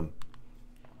I item.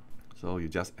 So you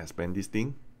just expand this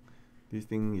thing. This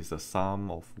thing is the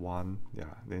sum of 1. Yeah,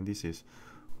 then this is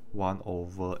 1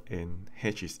 over n.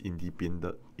 H is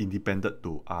independent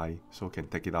to I, so can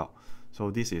take it out.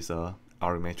 So this is a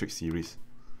arithmetic series.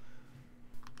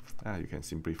 You can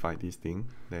simplify this thing.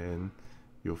 Then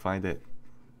you'll find that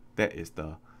that is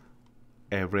the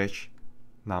average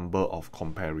number of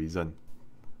comparison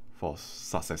for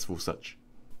successful search.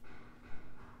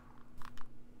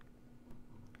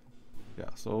 Yeah,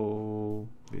 so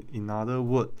in other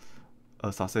words,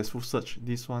 a successful search,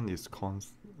 this one is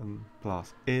constant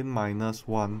plus n minus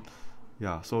 1.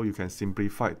 Yeah, so you can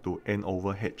simplify to n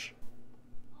over h.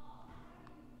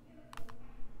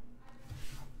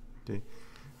 Okay,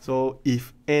 so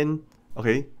if n,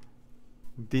 okay,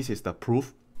 this is the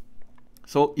proof.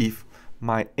 So if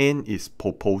my n is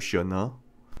proportional,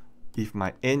 to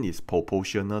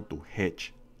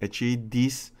h, actually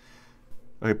this,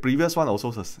 okay, previous one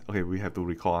also, okay, we have to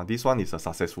recall, this one is a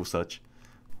successful search.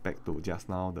 Back to just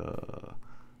now, the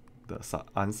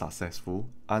unsuccessful.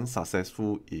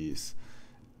 Unsuccessful is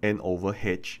n over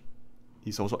h.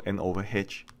 It's also n over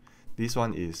h. This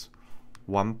one is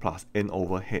 1 plus n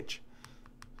over h.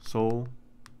 So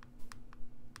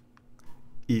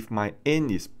if my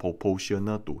n is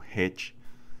proportional to h,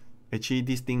 actually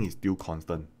this thing is still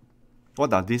constant. What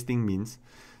does this thing means?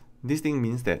 This thing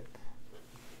means that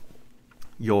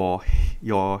your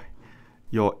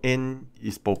n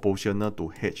is proportional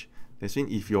to h. That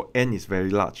means if your n is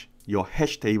very large, your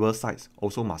h table size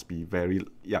also must be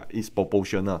is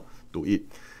proportional to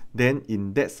it. Then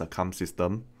in that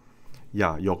circumstance,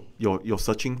 your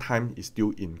searching time is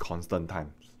still in constant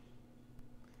time.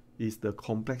 Is the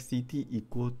complexity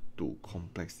equal to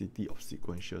complexity of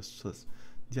sequential search?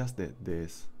 Just that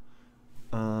there's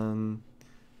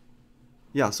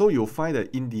so you'll find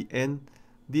that in the end,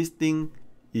 this thing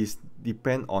is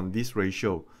depend on this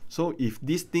ratio. So if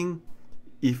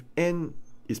n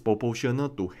is proportional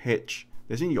to h,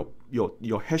 that means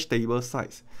your hash table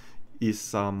size is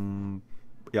some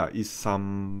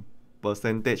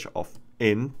percentage of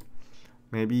n.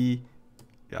 Maybe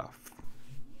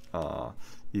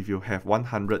if you have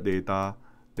 100 data,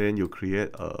 then you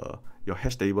create your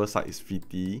hash table size is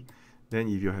 50. Then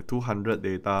if you have 200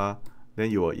 data, then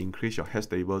you will increase your hash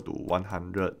table to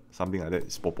 100, something like that.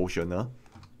 It's proportional.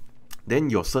 Then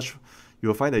your search, you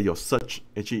will find that your search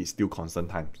actually is still constant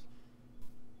time.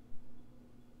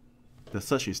 The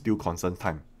search is still constant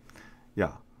time.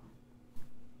 Yeah.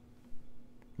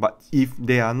 But if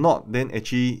they are not, then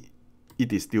actually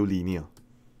it is still linear.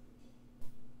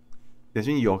 That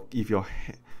means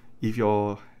if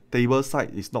your table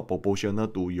size is not proportional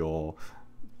to your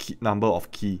number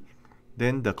of key,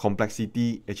 then the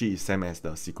complexity actually is same as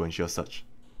the sequential search.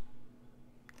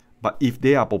 But if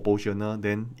they are proportional,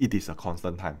 then it is a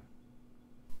constant time.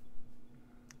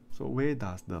 So where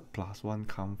does the +1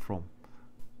 come from?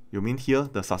 You mean here,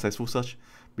 the successful search?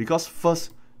 Because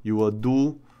first you will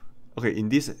do, okay,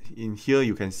 in here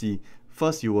you can see,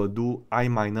 first you will do I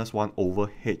minus 1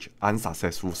 over h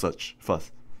unsuccessful search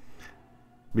first.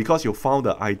 Because you found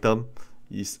the item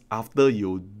is after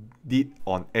you did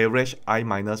on average I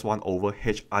minus 1 over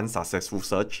h unsuccessful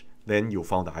search, then you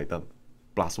found the item,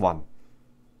 +1.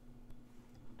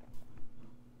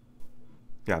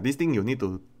 Yeah, this thing you need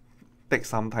to take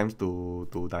some time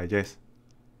to digest.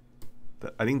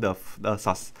 I think the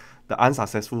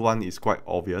unsuccessful one is quite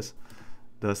obvious.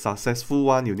 The successful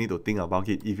one, you need to think about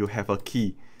it. If you have a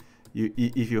key,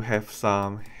 if you have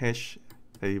some hash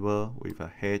table with a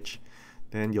hash,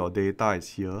 then your data is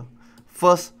here.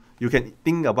 First, you can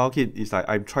think about it is like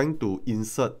I'm trying to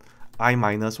insert I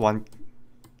minus 1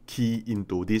 key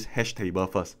into this hash table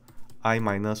first. I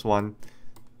minus 1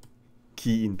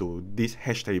 key into this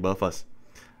hash table first.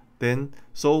 Then,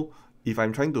 so if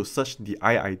I'm trying to search the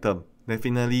I item,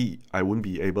 definitely I won't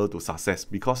be able to success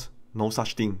because no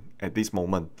such thing at this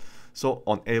moment. So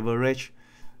on average,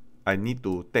 I need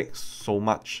to take so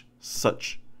much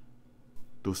search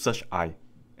to search I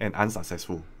and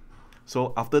unsuccessful.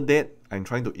 So after that, I'm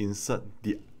trying to insert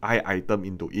the I item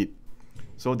into it.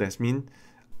 So that means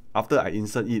after I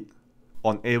insert it,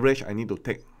 on average, I need to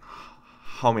take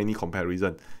how many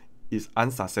comparison? is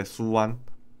unsuccessful one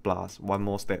plus one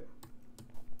more step.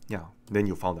 Yeah, then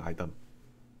you found the item.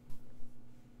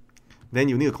 Then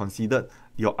you need to consider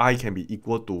your I can be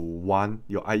equal to 1,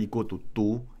 your I equal to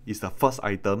 2 is the first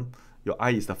item, your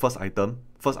I is the first item.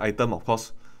 First item, of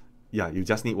course, yeah, you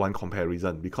just need one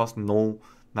comparison because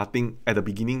nothing at the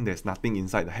beginning, there's nothing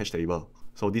inside the hash table.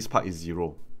 So this part is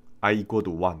 0. I equal to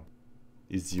 1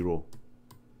 is 0.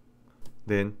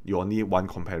 Then you only need one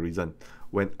comparison.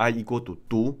 When I equal to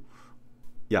 2,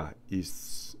 yeah,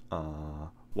 is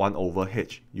 1 over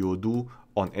h. You do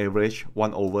on average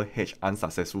 1 over h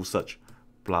unsuccessful search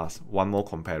plus one more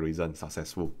comparison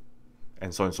successful,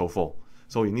 and so on and so forth.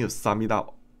 So you need to sum it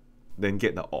up, then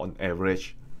get the on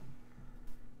average.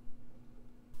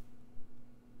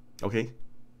 Okay.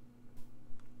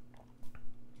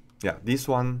 Yeah, this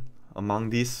one among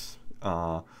this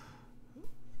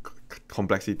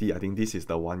complexity, I think this is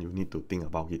the one you need to think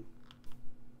about it.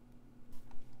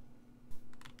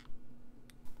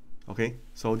 Okay,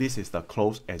 so this is the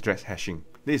close address hashing.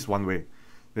 This is one way.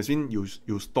 That means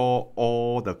you store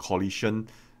all the collision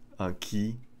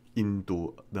key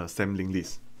into the same linked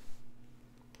list.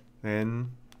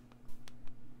 Then,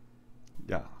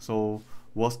 yeah, so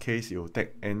worst case, you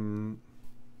take n,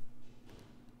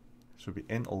 should be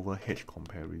n over h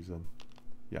comparison.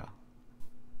 Yeah,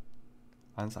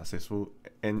 unsuccessful.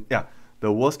 And yeah,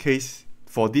 the worst case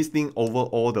for this thing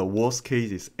overall, the worst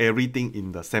case is everything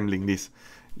in the same linked list.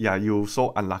 Yeah, you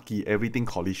so unlucky, everything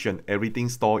collision, everything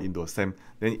stored into the same,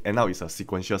 then end up is a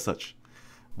sequential search.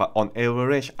 But on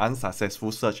average,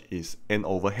 unsuccessful search is n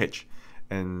over h.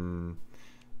 And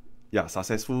yeah,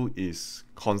 successful is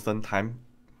constant time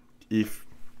if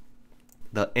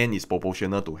the n is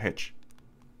proportional to h.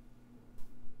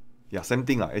 Yeah, same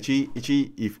thing. Actually,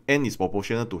 if n is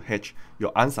proportional to h,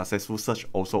 your unsuccessful search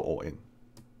also O(n).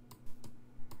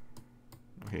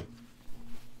 Okay.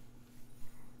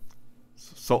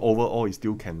 So overall, it's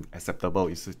still acceptable.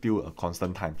 It's still a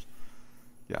constant time.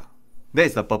 Yeah, that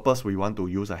is the purpose we want to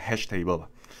use a hash table.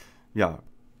 Yeah,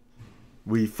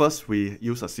 we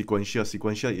use a sequential.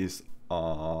 Sequential is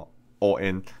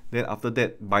O(n). Then after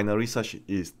that, binary search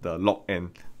is the log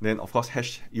n. Then of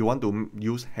course, you want to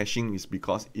use hashing is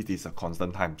because it is a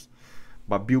constant times.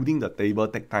 But building the table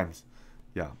take times.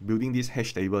 Yeah, building this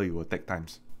hash table, it will take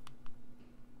times.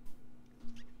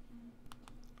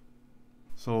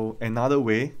 So another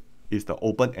way is the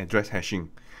open address hashing.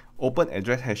 Open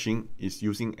address hashing is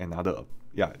using another,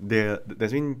 that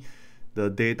means the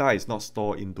data is not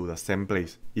stored into the same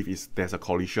place. If there's a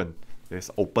collision,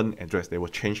 there's open address, they will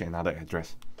change another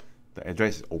address. The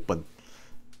address is open.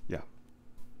 Yeah.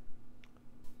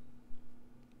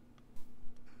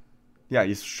 Yeah,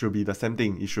 it should be the same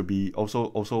thing. It should be also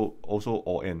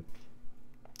O(n).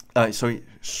 Sorry,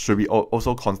 should be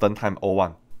also constant time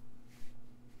O(1).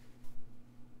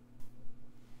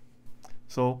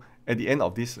 So at the end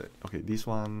of this, okay, this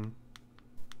one,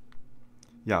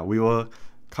 yeah, we will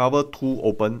cover two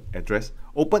open address.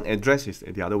 Open address is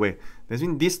the other way. That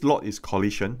means this slot is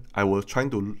collision. I was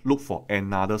trying to look for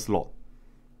another slot.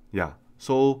 Yeah,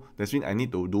 so that means I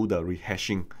need to do the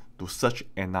rehashing to search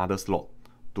another slot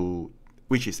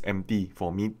which is empty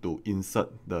for me to insert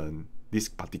this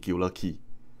particular key.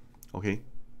 Okay.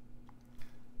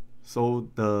 So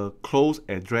the close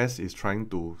address is trying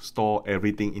to store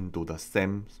everything into the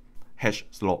same hash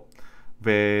slot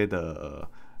where the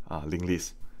linked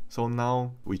list. So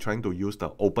now we're trying to use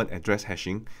the open address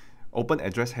hashing. Open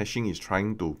address hashing is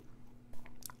trying to,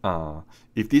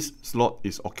 if this slot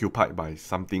is occupied by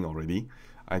something already,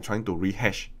 I'm trying to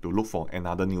rehash to look for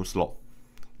another new slot.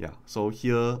 Yeah, so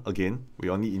here again, we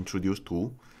only introduce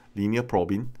two, linear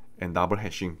probing and double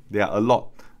hashing. There are a lot.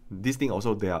 This thing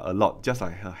also, there are a lot, just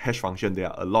like a hash function, there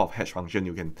are a lot of hash function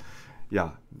you can,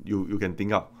 yeah, you can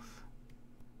think up.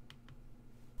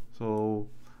 So,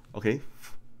 okay,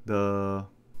 the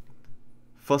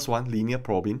first one, linear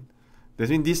probing, that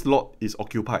means this slot is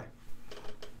occupied.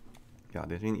 Yeah,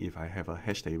 that means if I have a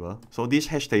hash table, so this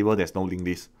hash table, there's no linked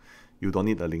list. You don't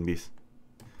need a linked list.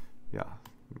 Yeah,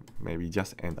 maybe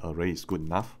just an array is good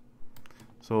enough.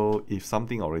 So if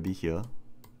something already here,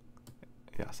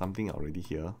 yeah, something already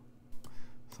here,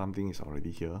 something is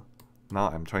already here. Now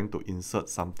I'm trying to insert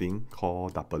something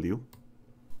called W.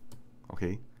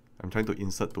 Okay, I'm trying to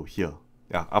insert to here.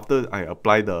 Yeah, after I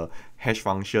apply the hash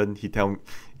function, he tell me,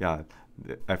 yeah,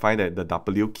 I find that the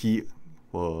W key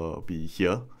will be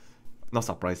here. Not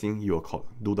surprising, you will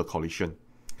do the collision.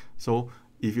 So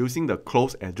if using the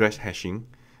close address hashing,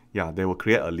 yeah, they will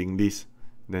create a linked list.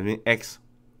 Then X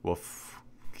will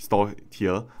store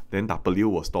here, then W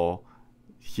will store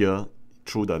here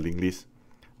through the linked list.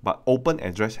 But open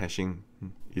address hashing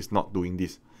is not doing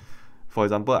this. For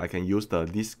example, I can use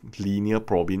this linear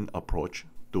probing approach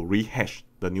to rehash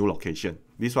the new location.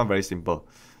 This one very simple.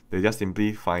 They just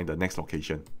simply find the next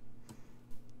location.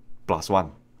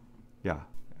 +1. Yeah,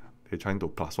 they're trying to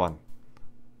 +1.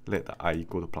 Let the I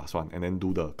equal to +1 and then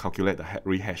calculate the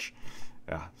rehash.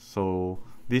 Yeah, so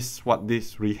what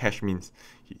this rehash means.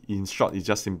 In short, it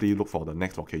just simply look for the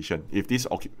next location. If this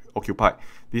occupied,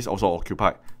 this also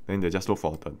occupied, then they just look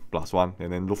for the +1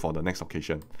 and then look for the next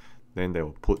location. Then they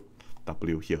will put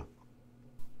W here.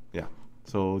 Yeah,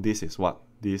 so this is what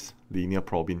this linear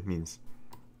probing means.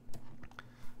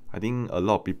 I think a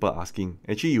lot of people asking,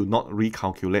 actually you not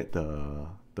recalculate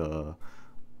the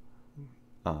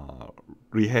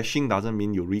rehashing doesn't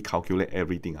mean you recalculate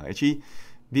everything. Actually,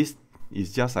 this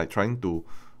is just like trying to,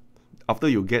 after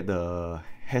you get the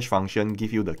hash function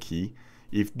give you the key,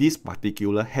 if this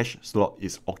particular hash slot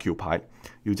is occupied,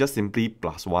 you just simply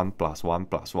 +1, +1,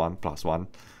 +1, +1.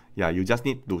 Yeah, you just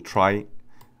need to try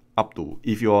up to,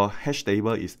 if your hash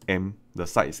table is M, the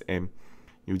size is M,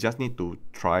 you just need to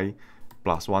try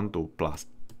 +1 to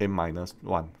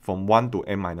 +m-1, from 1 to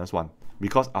m-1,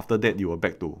 because after that you will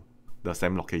back to the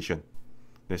same location.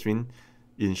 That means,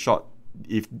 in short,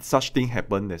 if such thing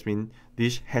happen, that means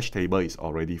this hash table is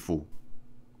already full.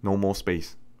 No more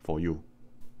space for you.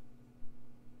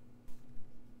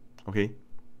 Okay?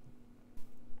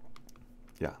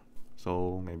 Yeah.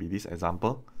 So maybe this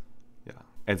example. Yeah.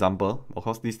 Example, of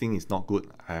course this thing is not good.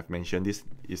 I have mentioned this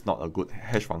is not a good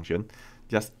hash function.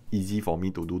 Just easy for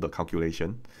me to do the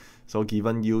calculation. So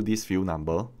given you this field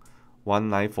number,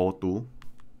 1942.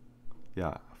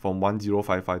 Yeah, from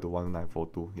 1055 to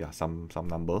 1942. Yeah, some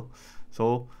number.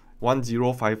 So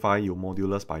 1055 you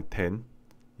modulus by 10.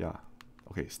 Yeah.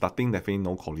 Okay, starting definitely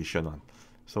no collision one.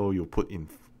 So you put in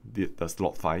the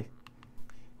slot 5.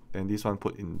 Then this one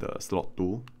put in the slot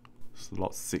 2,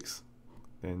 slot 6.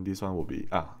 Then this one will be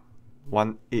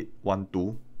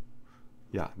 1812.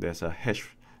 Yeah, there's a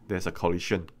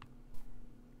collision.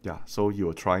 Yeah, so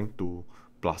you're trying to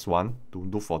 +1 to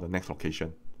look for the next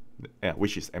location,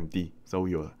 which is empty. So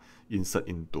you insert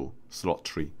into slot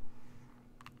 3.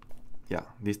 Yeah,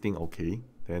 this thing okay.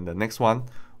 Then the next one,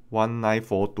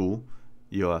 1942,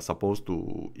 you are supposed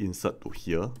to insert to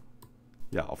here.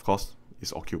 Yeah, of course,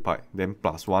 it's occupied. Then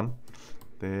 +1,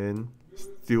 then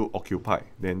still occupied.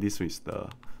 Then this is the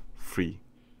free.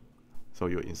 So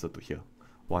you insert to here,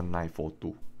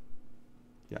 1942.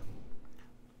 Yeah.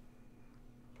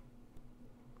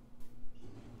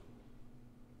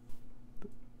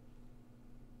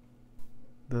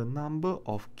 The number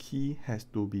of key has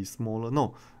to be smaller.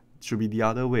 No, it should be the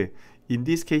other way. In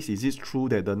this case, is it true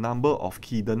that the number of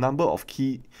key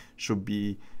should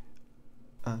be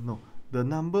no, the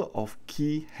number of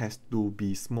key has to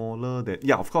be smaller than,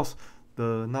 yeah, of course,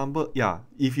 the number, yeah,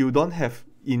 if you don't have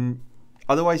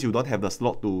otherwise you don't have the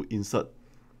slot to insert.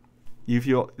 If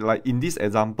you're like in this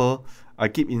example, I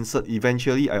keep insert,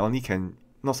 eventually I only can,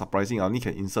 not surprising, I only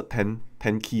can insert 10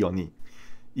 key only.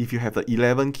 If you have the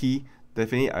 11 key,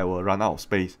 definitely I will run out of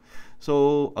space.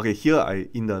 So okay, here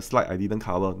in the slide I didn't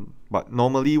cover, but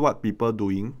normally what people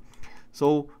doing,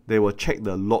 so they will check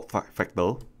the log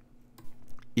factor.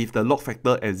 If the log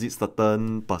factor exceeds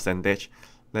certain percentage,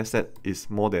 let's say it's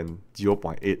more than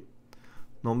 0.8,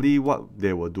 normally what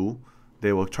they will do,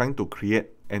 they will trying to create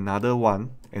another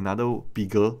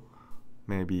bigger,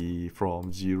 maybe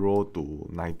from 0 to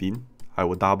 19. I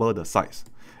will double the size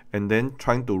and then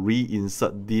trying to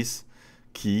reinsert this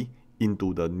key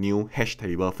into the new hash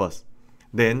table first.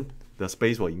 Then the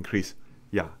space will increase.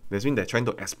 Yeah, that means they're trying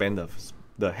to expand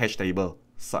the hash table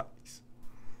size.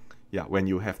 Yeah, when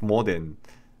you have more than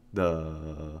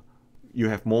you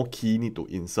have more key need to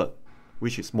insert,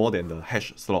 which is more than the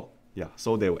hash slot. Yeah,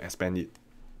 so they will expand it.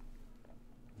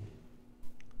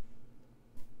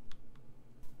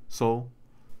 So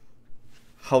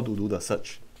how to do the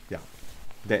search? Yeah,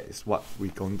 that is what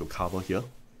we're going to cover here.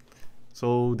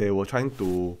 So they were trying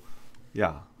to,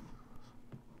 yeah,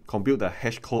 compute the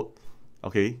hash code.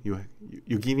 Okay,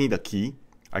 you give me the key,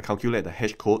 I calculate the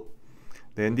hash code.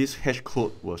 Then this hash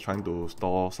code was trying to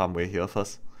store somewhere here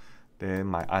first. Then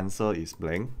my answer is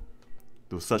blank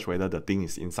to search whether the thing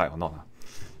is inside or not.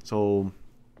 So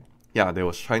yeah, they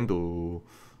was trying to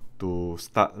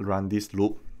run this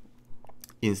loop.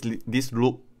 In this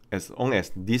loop, as long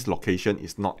as this location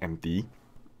is not empty,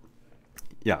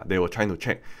 yeah, they were trying to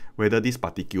check whether this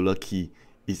particular key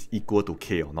is equal to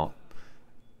k or not.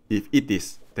 If it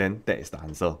is, then that is the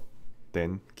answer.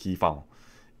 Then key found.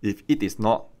 If it is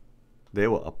not, they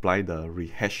will apply the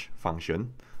rehash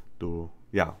function to,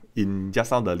 yeah, in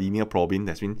just now the linear probing,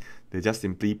 that means they just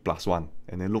simply +1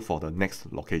 and then look for the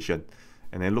next location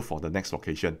and then look for the next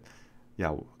location.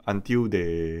 Yeah, until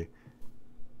they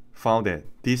found that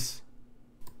this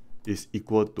is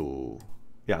equal to,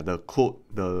 yeah, the code,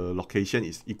 the location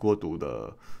is equal to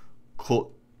the code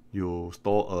you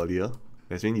store earlier.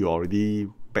 That means you already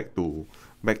back to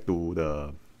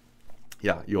the,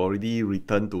 yeah, you already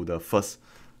returned to the first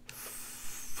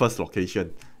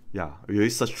location. Yeah, you already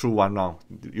search through one round,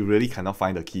 you really cannot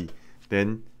find the key,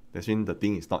 then that means the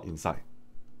thing is not inside.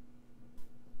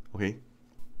 Okay,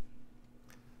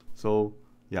 so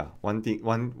yeah,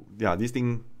 this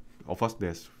thing, of course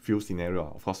there's few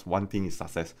scenario. Of course one thing is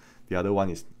success, the other one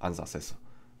is unsuccess.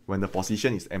 When the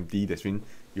position is empty, that means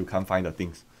you can't find the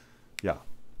things. Yeah.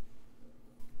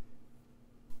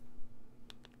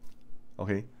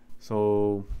 Okay,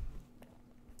 so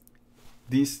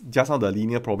this just now the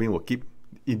linear probing will keep,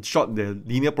 in short, the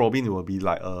linear probing will be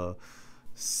like a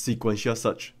sequential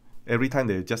search. Every time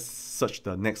they just search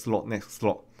the next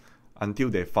slot until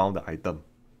they found the item.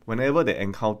 Whenever they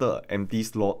encounter an empty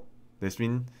slot, that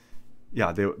means,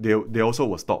 yeah, they also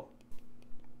will stop.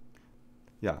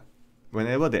 Yeah,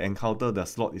 whenever they encounter the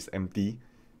slot is empty,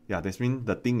 yeah, that means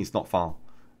the thing is not found.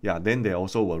 Yeah, then they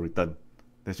also will return.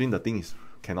 That means the thing is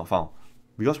cannot found.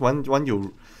 Because when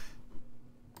you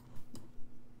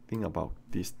think about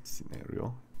this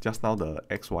scenario, just now the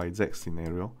XYZ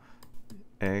scenario,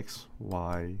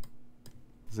 XYZ,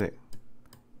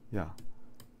 yeah,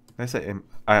 let's say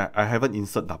I haven't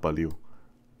insert W.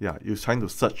 Yeah, you're trying to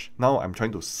search. Now I'm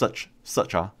trying to search,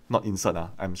 not insert.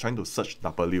 I'm trying to search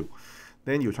W.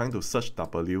 Then you're trying to search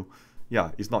W.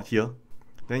 Yeah, it's not here.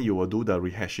 Then you will do the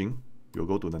rehashing. You'll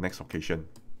go to the next location.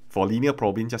 For linear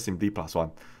probing, just simply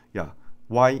 +1. Yeah,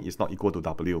 Y is not equal to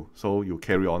W, so you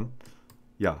carry on.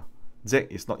 Yeah, Z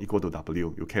is not equal to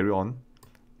W, you carry on.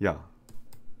 Yeah,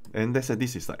 and let's say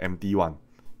this is the empty one.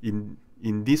 In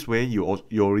this way, you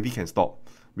already can stop,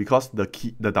 because the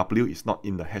W is not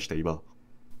in the hash table.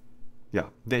 Yeah,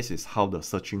 this is how the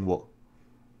searching works.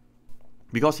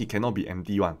 Because it cannot be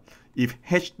empty one. If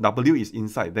W is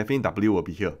inside, definitely W will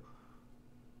be here.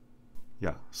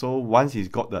 Yeah, so once it's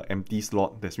got the empty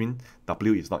slot, that means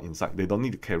W is not inside. They don't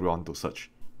need to carry on to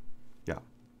search. Yeah.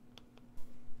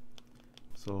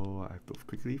 So I have to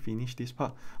quickly finish this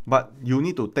part. But you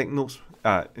need to take notes.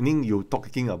 I mean, you're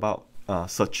talking about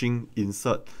searching,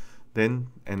 insert. Then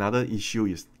another issue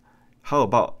is, how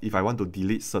about if I want to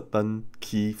delete certain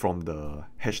key from the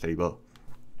hash table?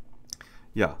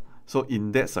 Yeah, so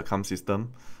in that circumstance,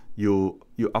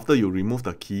 after you remove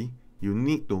the key, you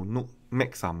need to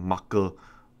make some marker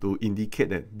to indicate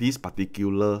that this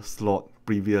particular slot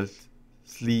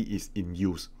previously is in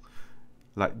use.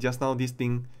 Like just now, this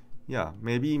thing, yeah,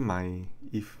 maybe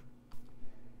if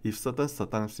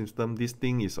certain system, this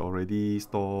thing is already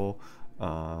store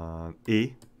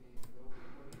A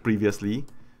previously,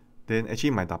 then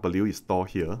actually my W is stored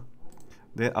here.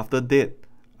 Then after that,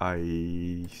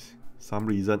 some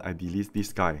reason I delete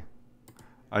this guy.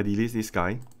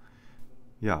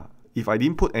 Yeah, if I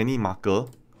didn't put any marker,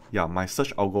 yeah, my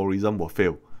search algorithm will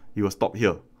fail. It will stop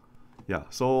here. Yeah,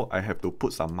 so I have to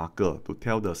put some marker to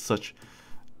tell the search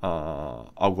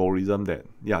algorithm that,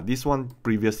 yeah, this one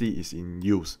previously is in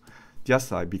use.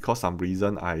 Just like because some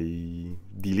reason I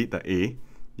delete the A,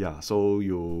 yeah, so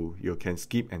you can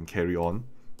skip and carry on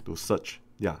to search.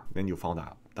 Yeah, then you found the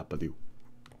W.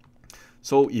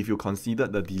 So if you consider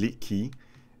the delete key,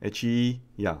 actually,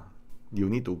 yeah, you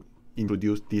need to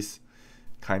introduce this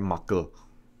kind marker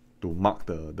to mark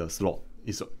the slot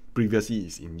previously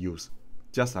is in use.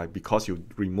 Just like because you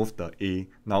remove the A,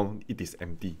 now it is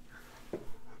empty.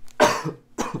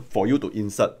 For you to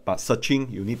insert, but searching,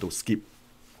 you need to skip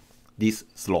this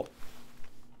slot.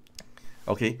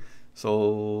 Okay,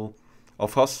 so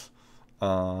of course,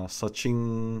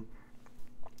 searching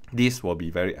this will be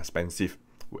very expensive,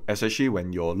 especially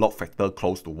when your log factor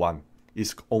close to 1.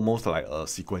 It's almost like a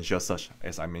sequential search,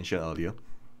 as I mentioned earlier.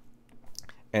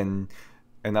 And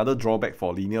another drawback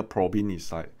for linear probing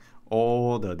is like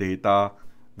all the data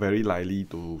very likely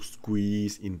to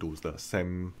squeeze into the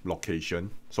same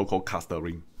location, so-called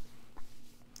clustering,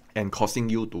 and causing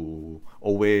you to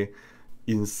always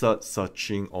insert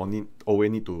searching or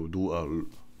always need to do a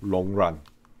long run.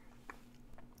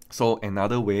 So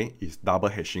another way is double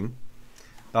hashing.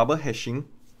 Double hashing,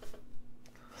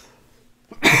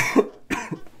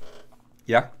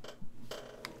 yeah,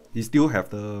 you still have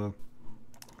the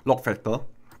log factor.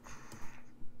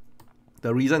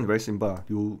 The reason is very simple.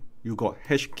 You got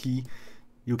hash key,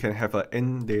 you can have an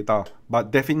end data,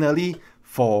 but definitely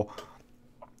for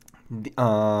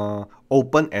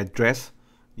open address,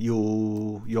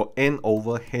 your n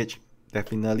over h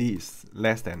definitely is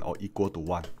less than or equal to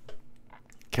 1.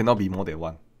 Cannot be more than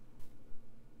 1.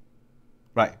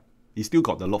 Right? It still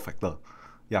got the log factor.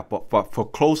 Yeah, but for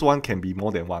closed one can be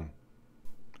more than one.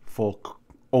 For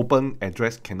open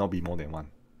address cannot be more than one.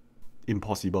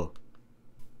 Impossible.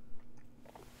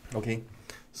 Okay,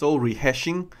 so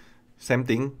rehashing, same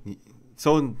thing.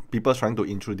 So people trying to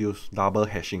introduce double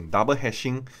hashing. Double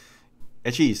hashing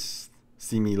actually is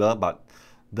similar, but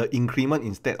the increment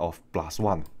instead of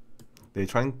 +1, they're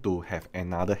trying to have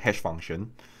another hash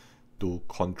function to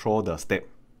control the step.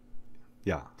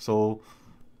 Yeah, so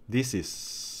this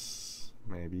is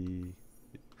maybe,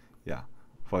 yeah,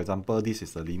 for example, this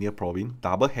is a linear probing.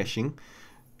 Double hashing,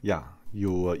 yeah,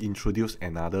 you will introduce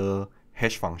another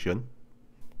hash function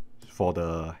for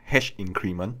the hash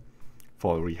increment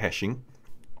for rehashing.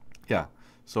 Yeah,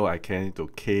 so I can to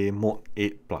k mod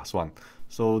 8 plus 1.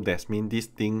 So that means this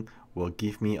thing will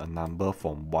give me a number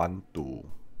from 1 to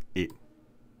 8.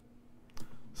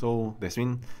 So that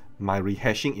means my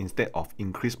rehashing instead of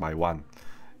increase by 1,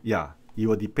 yeah, it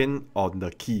will depend on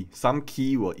the key. Some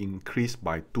key will increase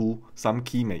by 2, some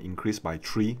key may increase by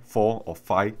 3, 4 or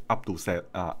 5 up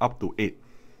to 8.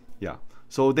 Yeah,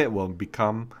 so that will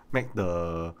make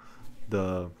the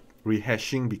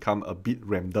rehashing become a bit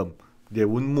random. They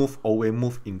won't always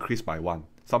move increase by 1.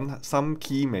 Some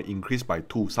key may increase by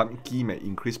 2, some key may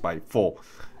increase by 4.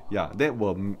 Yeah, that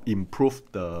will improve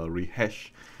the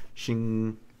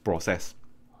rehashing process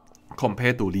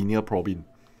compared to linear probing.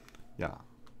 Yeah.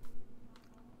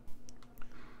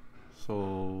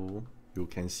 So you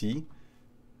can see,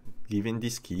 given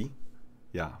this key,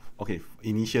 yeah, okay,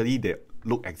 initially they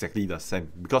look exactly the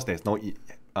same because there's no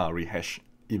rehash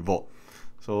involved.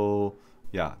 So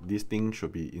yeah, this thing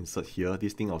should be insert here,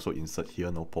 this thing also insert here,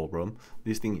 no problem.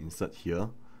 This thing insert here,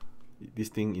 this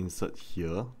thing insert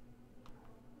here,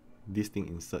 this thing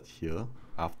insert here.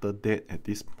 After that, at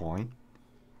this point,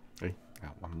 okay,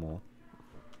 yeah, one more.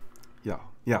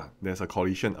 Yeah, there's a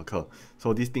collision occur.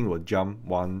 So this thing will jump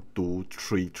 1, 2,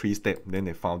 3 steps, then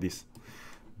they found this.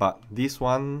 But this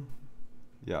one,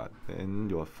 yeah, then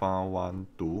you will found 1,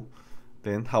 2.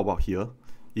 Then how about here?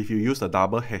 If you use the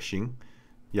double hashing,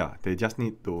 yeah, they just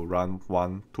need to run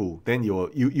 1, 2. Then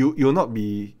you'll not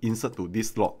be insert to this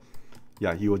slot.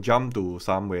 Yeah, he will jump to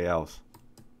somewhere else.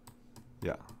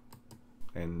 Yeah,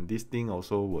 and this thing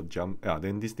also will jump. Yeah,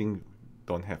 then this thing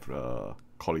don't have a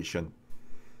collision.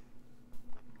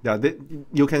 Yeah,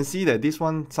 you can see that this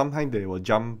one sometimes they will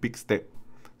jump big step,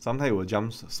 sometimes it will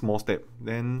jump small step.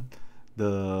 Then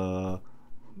it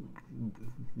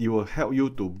will help you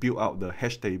to build out the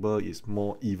hash table is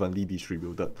more evenly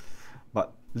distributed.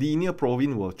 But linear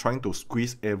probing will trying to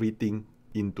squeeze everything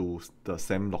into the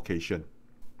same location.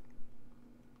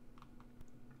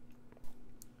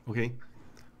 Okay,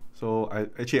 so I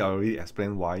already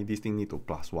explained why this thing need to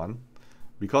 +1,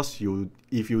 because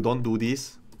if you don't do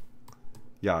this,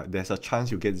 yeah, there's a chance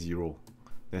you get 0.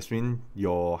 That means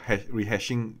your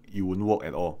rehashing, it won't work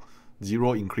at all.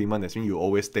 0 increment, that means you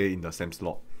always stay in the same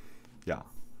slot. Yeah,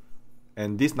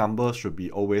 and this number should be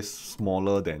always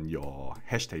smaller than your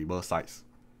hash table size.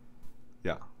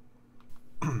 Yeah.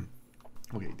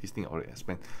 Okay, this thing already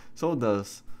explained. So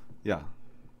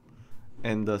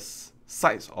and the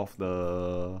size of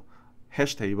the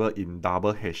hash table in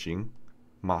double hashing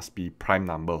must be prime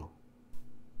number.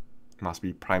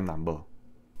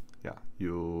 Yeah,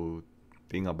 you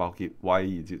think about it, why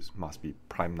it must be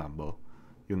prime number.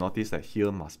 You notice that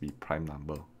here must be prime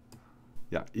number.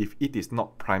 Yeah, if it is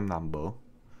not prime number,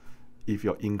 if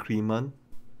your increment,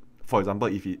 for example,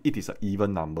 if it is an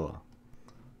even number,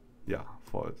 yeah,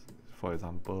 for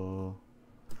example,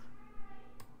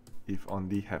 if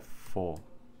only have 4,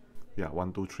 yeah,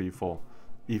 1, 2, 3, 4.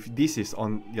 If this is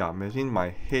on, yeah, imagine my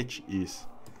hash is,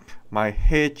 my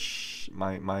hash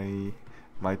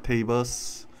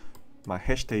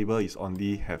table is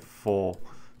only have 4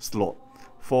 slot,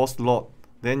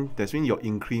 then that means your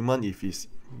increment, if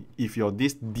your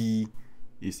this d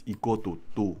is equal to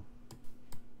 2,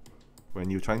 when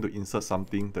you're trying to insert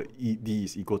something, the d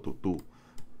is equal to 2,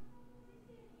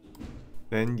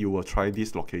 then you will try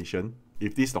this location.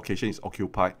 If this location is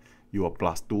occupied, you will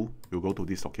 +2, you go to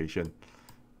this location.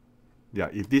 Yeah,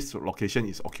 if this location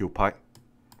is occupied,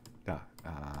 yeah,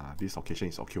 this location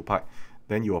is occupied,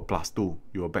 then you will +2,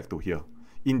 you will back to here.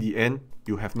 In the end,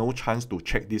 you have no chance to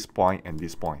check this point and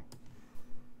this point.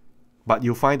 But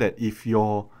you find that if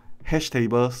your hash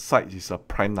table size is a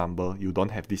prime number, you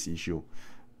don't have this issue,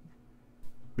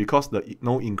 because the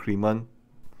no increment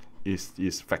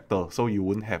is factor, so you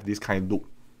won't have this kind of loop.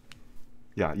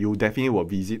 Yeah, you definitely will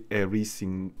visit every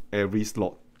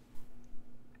slot.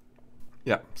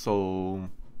 Yeah, so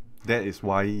that is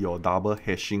why your double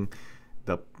hashing,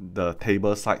 the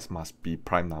table size must be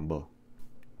prime number.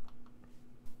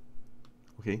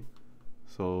 Okay,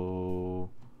 So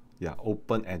yeah,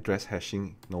 open address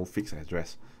hashing, no fixed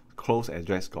address. Closed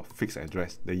address got fixed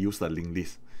address. They use the linked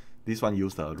list. This one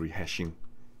use the rehashing.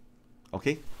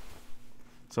 Okay.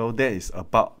 So that is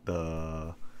about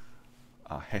the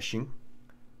hashing.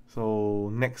 So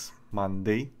next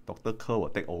Monday, Dr. Kerr will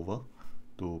take over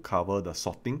to cover the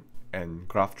sorting and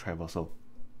graph traversal.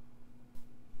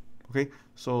 Okay,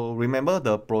 so remember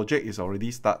the project is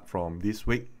already start from this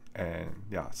week, and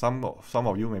yeah, some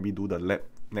of you maybe do the lab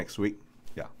next week.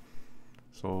 Yeah.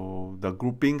 So the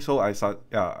grouping, so I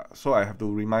have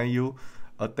to remind you,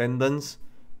 attendance,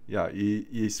 yeah,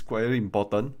 is very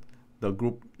important. The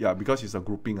group, yeah, because it's a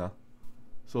grouping.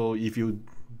 So if you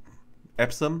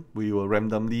absent, we will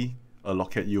randomly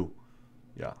allocate you.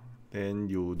 Yeah. Then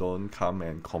you don't come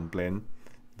and complain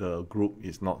the group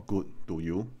is not good to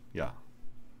you. Yeah.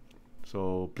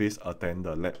 So please attend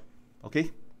the lab.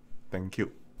 Okay? Thank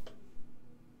you.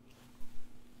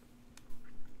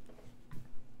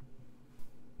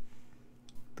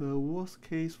 The worst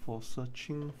case for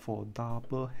searching for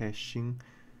double hashing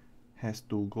has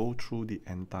to go through the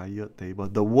entire table.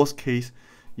 The worst case,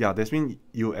 yeah, that means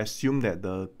you assume that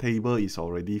the table is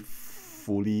already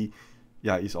fully,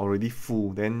 yeah, it's already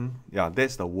full. Then, yeah,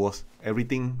 that's the worst.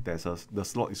 Everything the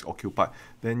slot is occupied.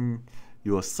 Then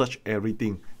you will search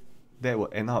everything. That will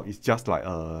end up, it's just like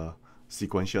a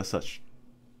sequential search.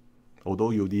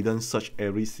 Although you didn't search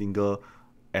every single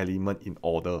element in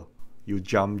order. You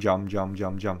jump.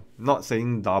 Not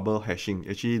saying double hashing.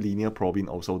 Actually, linear probing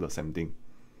also the same thing.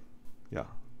 Yeah.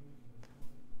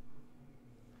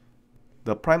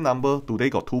 The prime number,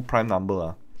 today got two prime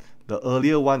number. The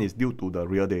earlier one is due to the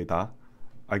real data.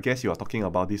 I guess you are talking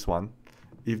about this one.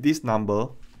 If this number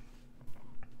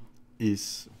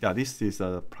is, yeah, this is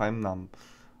a prime number.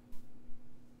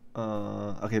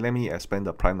 Okay, let me explain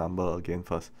the prime number again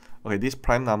first. Okay, this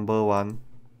prime number one,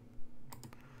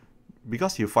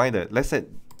 because you find that, let's say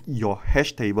your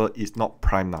hash table is not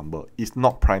prime number. It's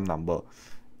not prime number.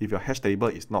 If your hash table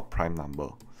is not prime number,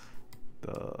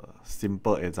 the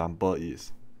simple example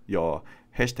is your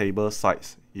hash table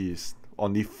size is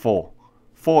only 4.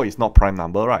 4 is not prime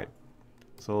number, right?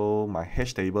 So my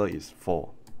hash table is 4.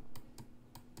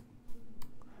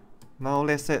 Now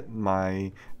let's say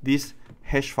this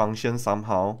hash function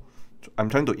somehow, I'm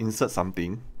trying to insert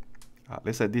something.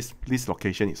 Let's say this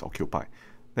location is occupied.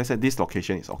 Let's say this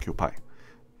location is occupied.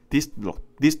 These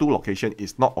two location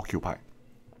is not occupied.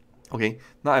 Okay,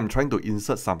 now I'm trying to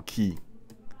insert some key.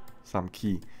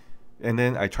 And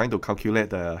then I trying to calculate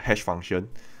the hash function.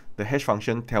 The hash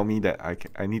function tell me that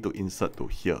I need to insert to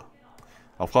here.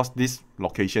 Of course, this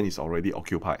location is already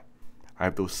occupied. I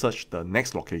have to search the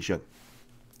next location.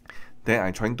 Then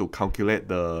I'm trying to calculate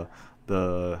the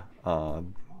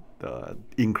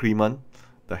increment,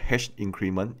 the hash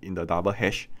increment in the double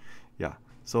hash. Yeah.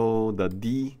 So the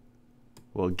D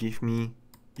will give me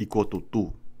equal to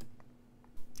 2.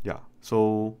 Yeah.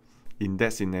 So in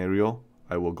that scenario,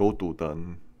 I will go to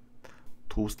the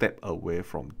 2 step away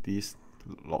from this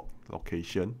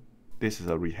location. This is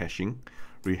a rehashing.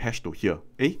 Rehash to here.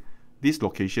 This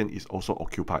location is also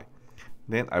occupied.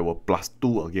 Then I will plus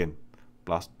 2 again.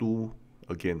 Plus 2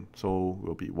 again. So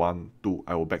will be 1, 2.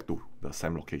 I will back to the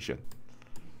same location.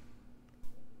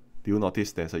 Do you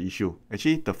notice there's an issue?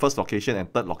 Actually, the first location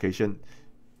and third location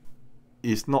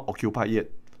is not occupied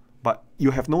yet. But you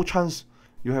have no chance.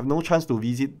 You have no chance to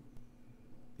visit.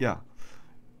 Yeah.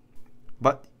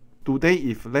 But today,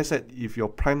 if let's say if your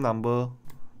prime number,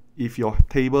 if your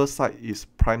table size is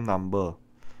prime number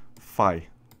 5,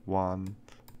 1,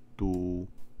 2,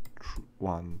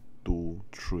 1, 2,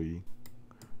 3,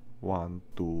 1,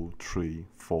 2, 3,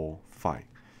 4, 5.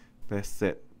 Let's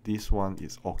say this one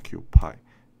is occupied.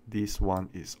 This one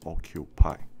is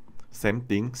occupied. Same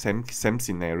thing, same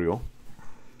scenario.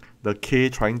 The K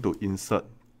trying to insert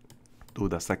to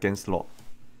the second slot.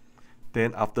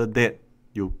 Then after that,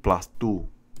 you plus 2.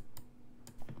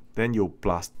 Then you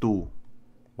plus 2.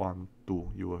 1,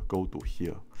 2, you will go to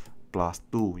here. Plus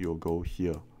 2, you'll go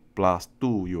here. Plus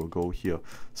 2, you'll go here.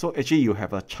 So actually, you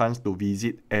have a chance to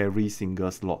visit every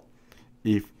single slot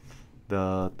if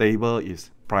the table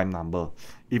is prime number.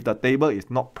 If the table is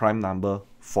not prime number,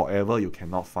 forever you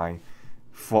cannot find.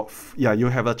 You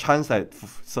have a chance that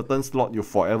certain slot you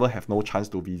forever have no chance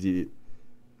to visit it,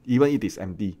 even if it is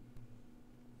empty.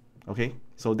 Okay,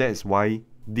 so that is why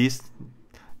this,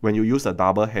 when you use a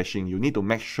double hashing, you need to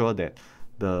make sure that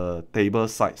the table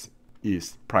size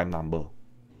is prime number.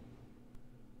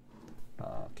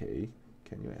 Okay,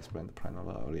 can you explain the prime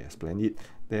number? I already explained it.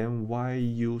 Then why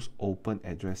use open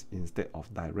address instead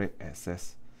of direct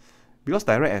access? Because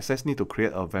direct access need to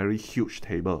create a very huge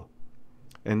table.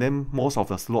 and then most of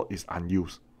the slot is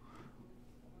unused.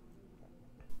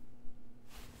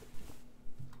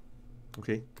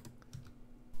 Okay.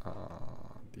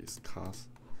 Discuss.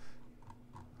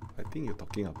 I think you're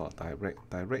talking about direct.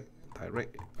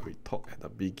 We talked at the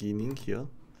beginning here.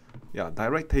 Yeah,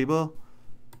 direct table.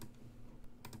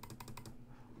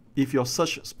 If your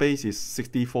search space is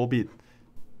 64-bit,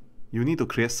 you need to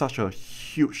create such a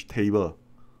huge table.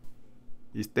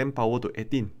 It's 10 power to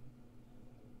 18.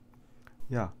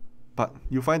 Yeah, but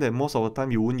you find that most of the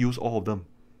time you won't use all of them.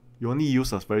 You only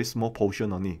use a very small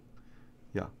portion only.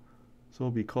 Yeah. So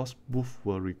because both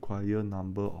will require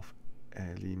number of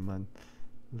element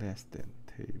less than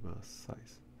table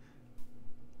size.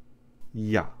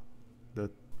 Yeah.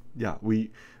 We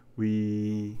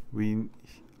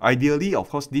ideally, of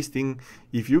course, this thing,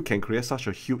 if you can create such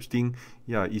a huge thing,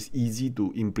 yeah, it's easy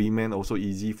to implement, also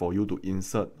easy for you to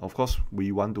insert. Of course,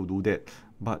 we want to do that,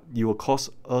 but it will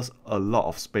cost us a lot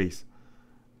of space.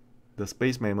 The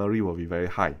space memory will be very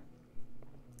high.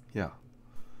 Yeah.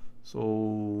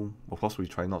 So, of course, we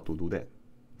try not to do that.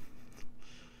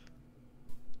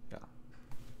 Yeah.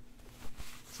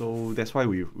 So that's why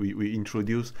we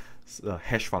introduce a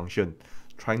hash function,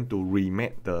 trying to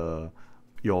remap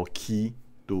your key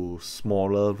to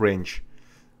smaller range.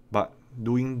 But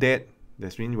doing that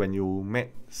means when you map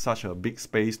such a big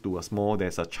space to a small,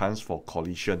 there's a chance for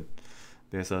collision.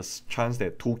 There's a chance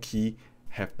that two keys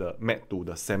have the map to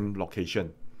the same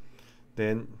location.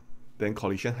 Then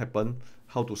collision happen.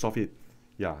 How to solve it?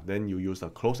 Yeah, then you use a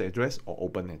closed address or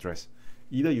open address.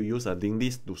 Either you use a linked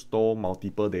list to store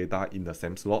multiple data in the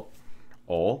same slot,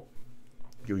 or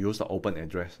you use the open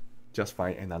address. Just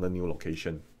find another new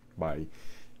location by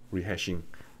rehashing.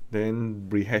 Then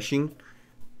rehashing,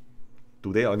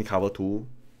 today I only cover two.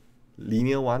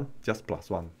 Linear one, just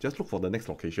 +1. Just look for the next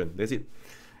location. That's it.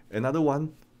 Another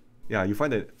one, yeah, you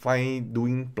find that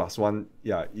doing +1,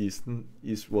 yeah,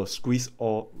 will squeeze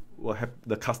or will have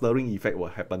the clustering effect will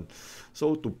happen.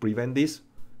 So to prevent this,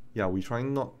 yeah, we try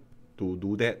not to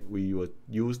do that. We will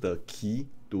use the key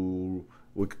to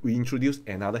we introduce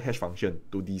another hash function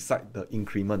to decide the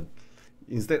increment.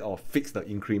 Instead of fix the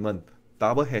increment,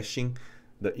 double hashing,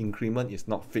 the increment is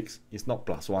not fixed. It's not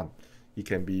 +1. It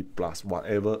can be plus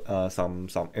whatever, some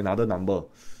another number.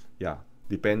 Yeah,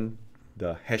 depend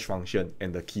the hash function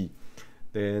and the key.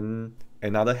 Then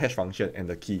another hash function and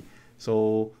the key.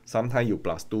 So sometimes you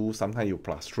 +2, sometimes you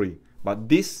 +3. But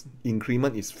this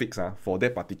increment is fixed for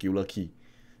that particular key.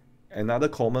 Another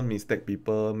common mistake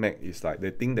people make is like they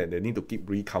think that they need to keep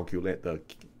recalculate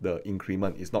the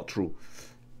increment. It's not true.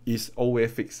 It's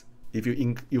always fixed. If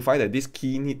you find that this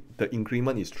key the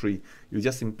increment is 3, you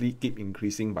just simply keep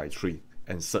increasing by 3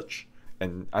 and search,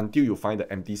 and until you find the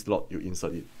empty slot, you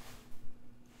insert it.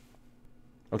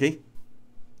 Okay.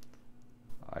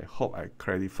 I hope I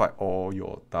clarified all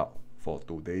your doubt for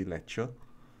today's lecture.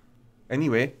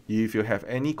 Anyway, if you have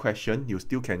any question, you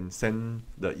still can send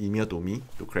the email to me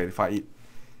to clarify it.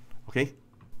 Okay.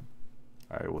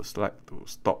 I would like to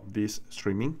stop this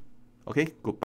streaming. Okay. Goodbye.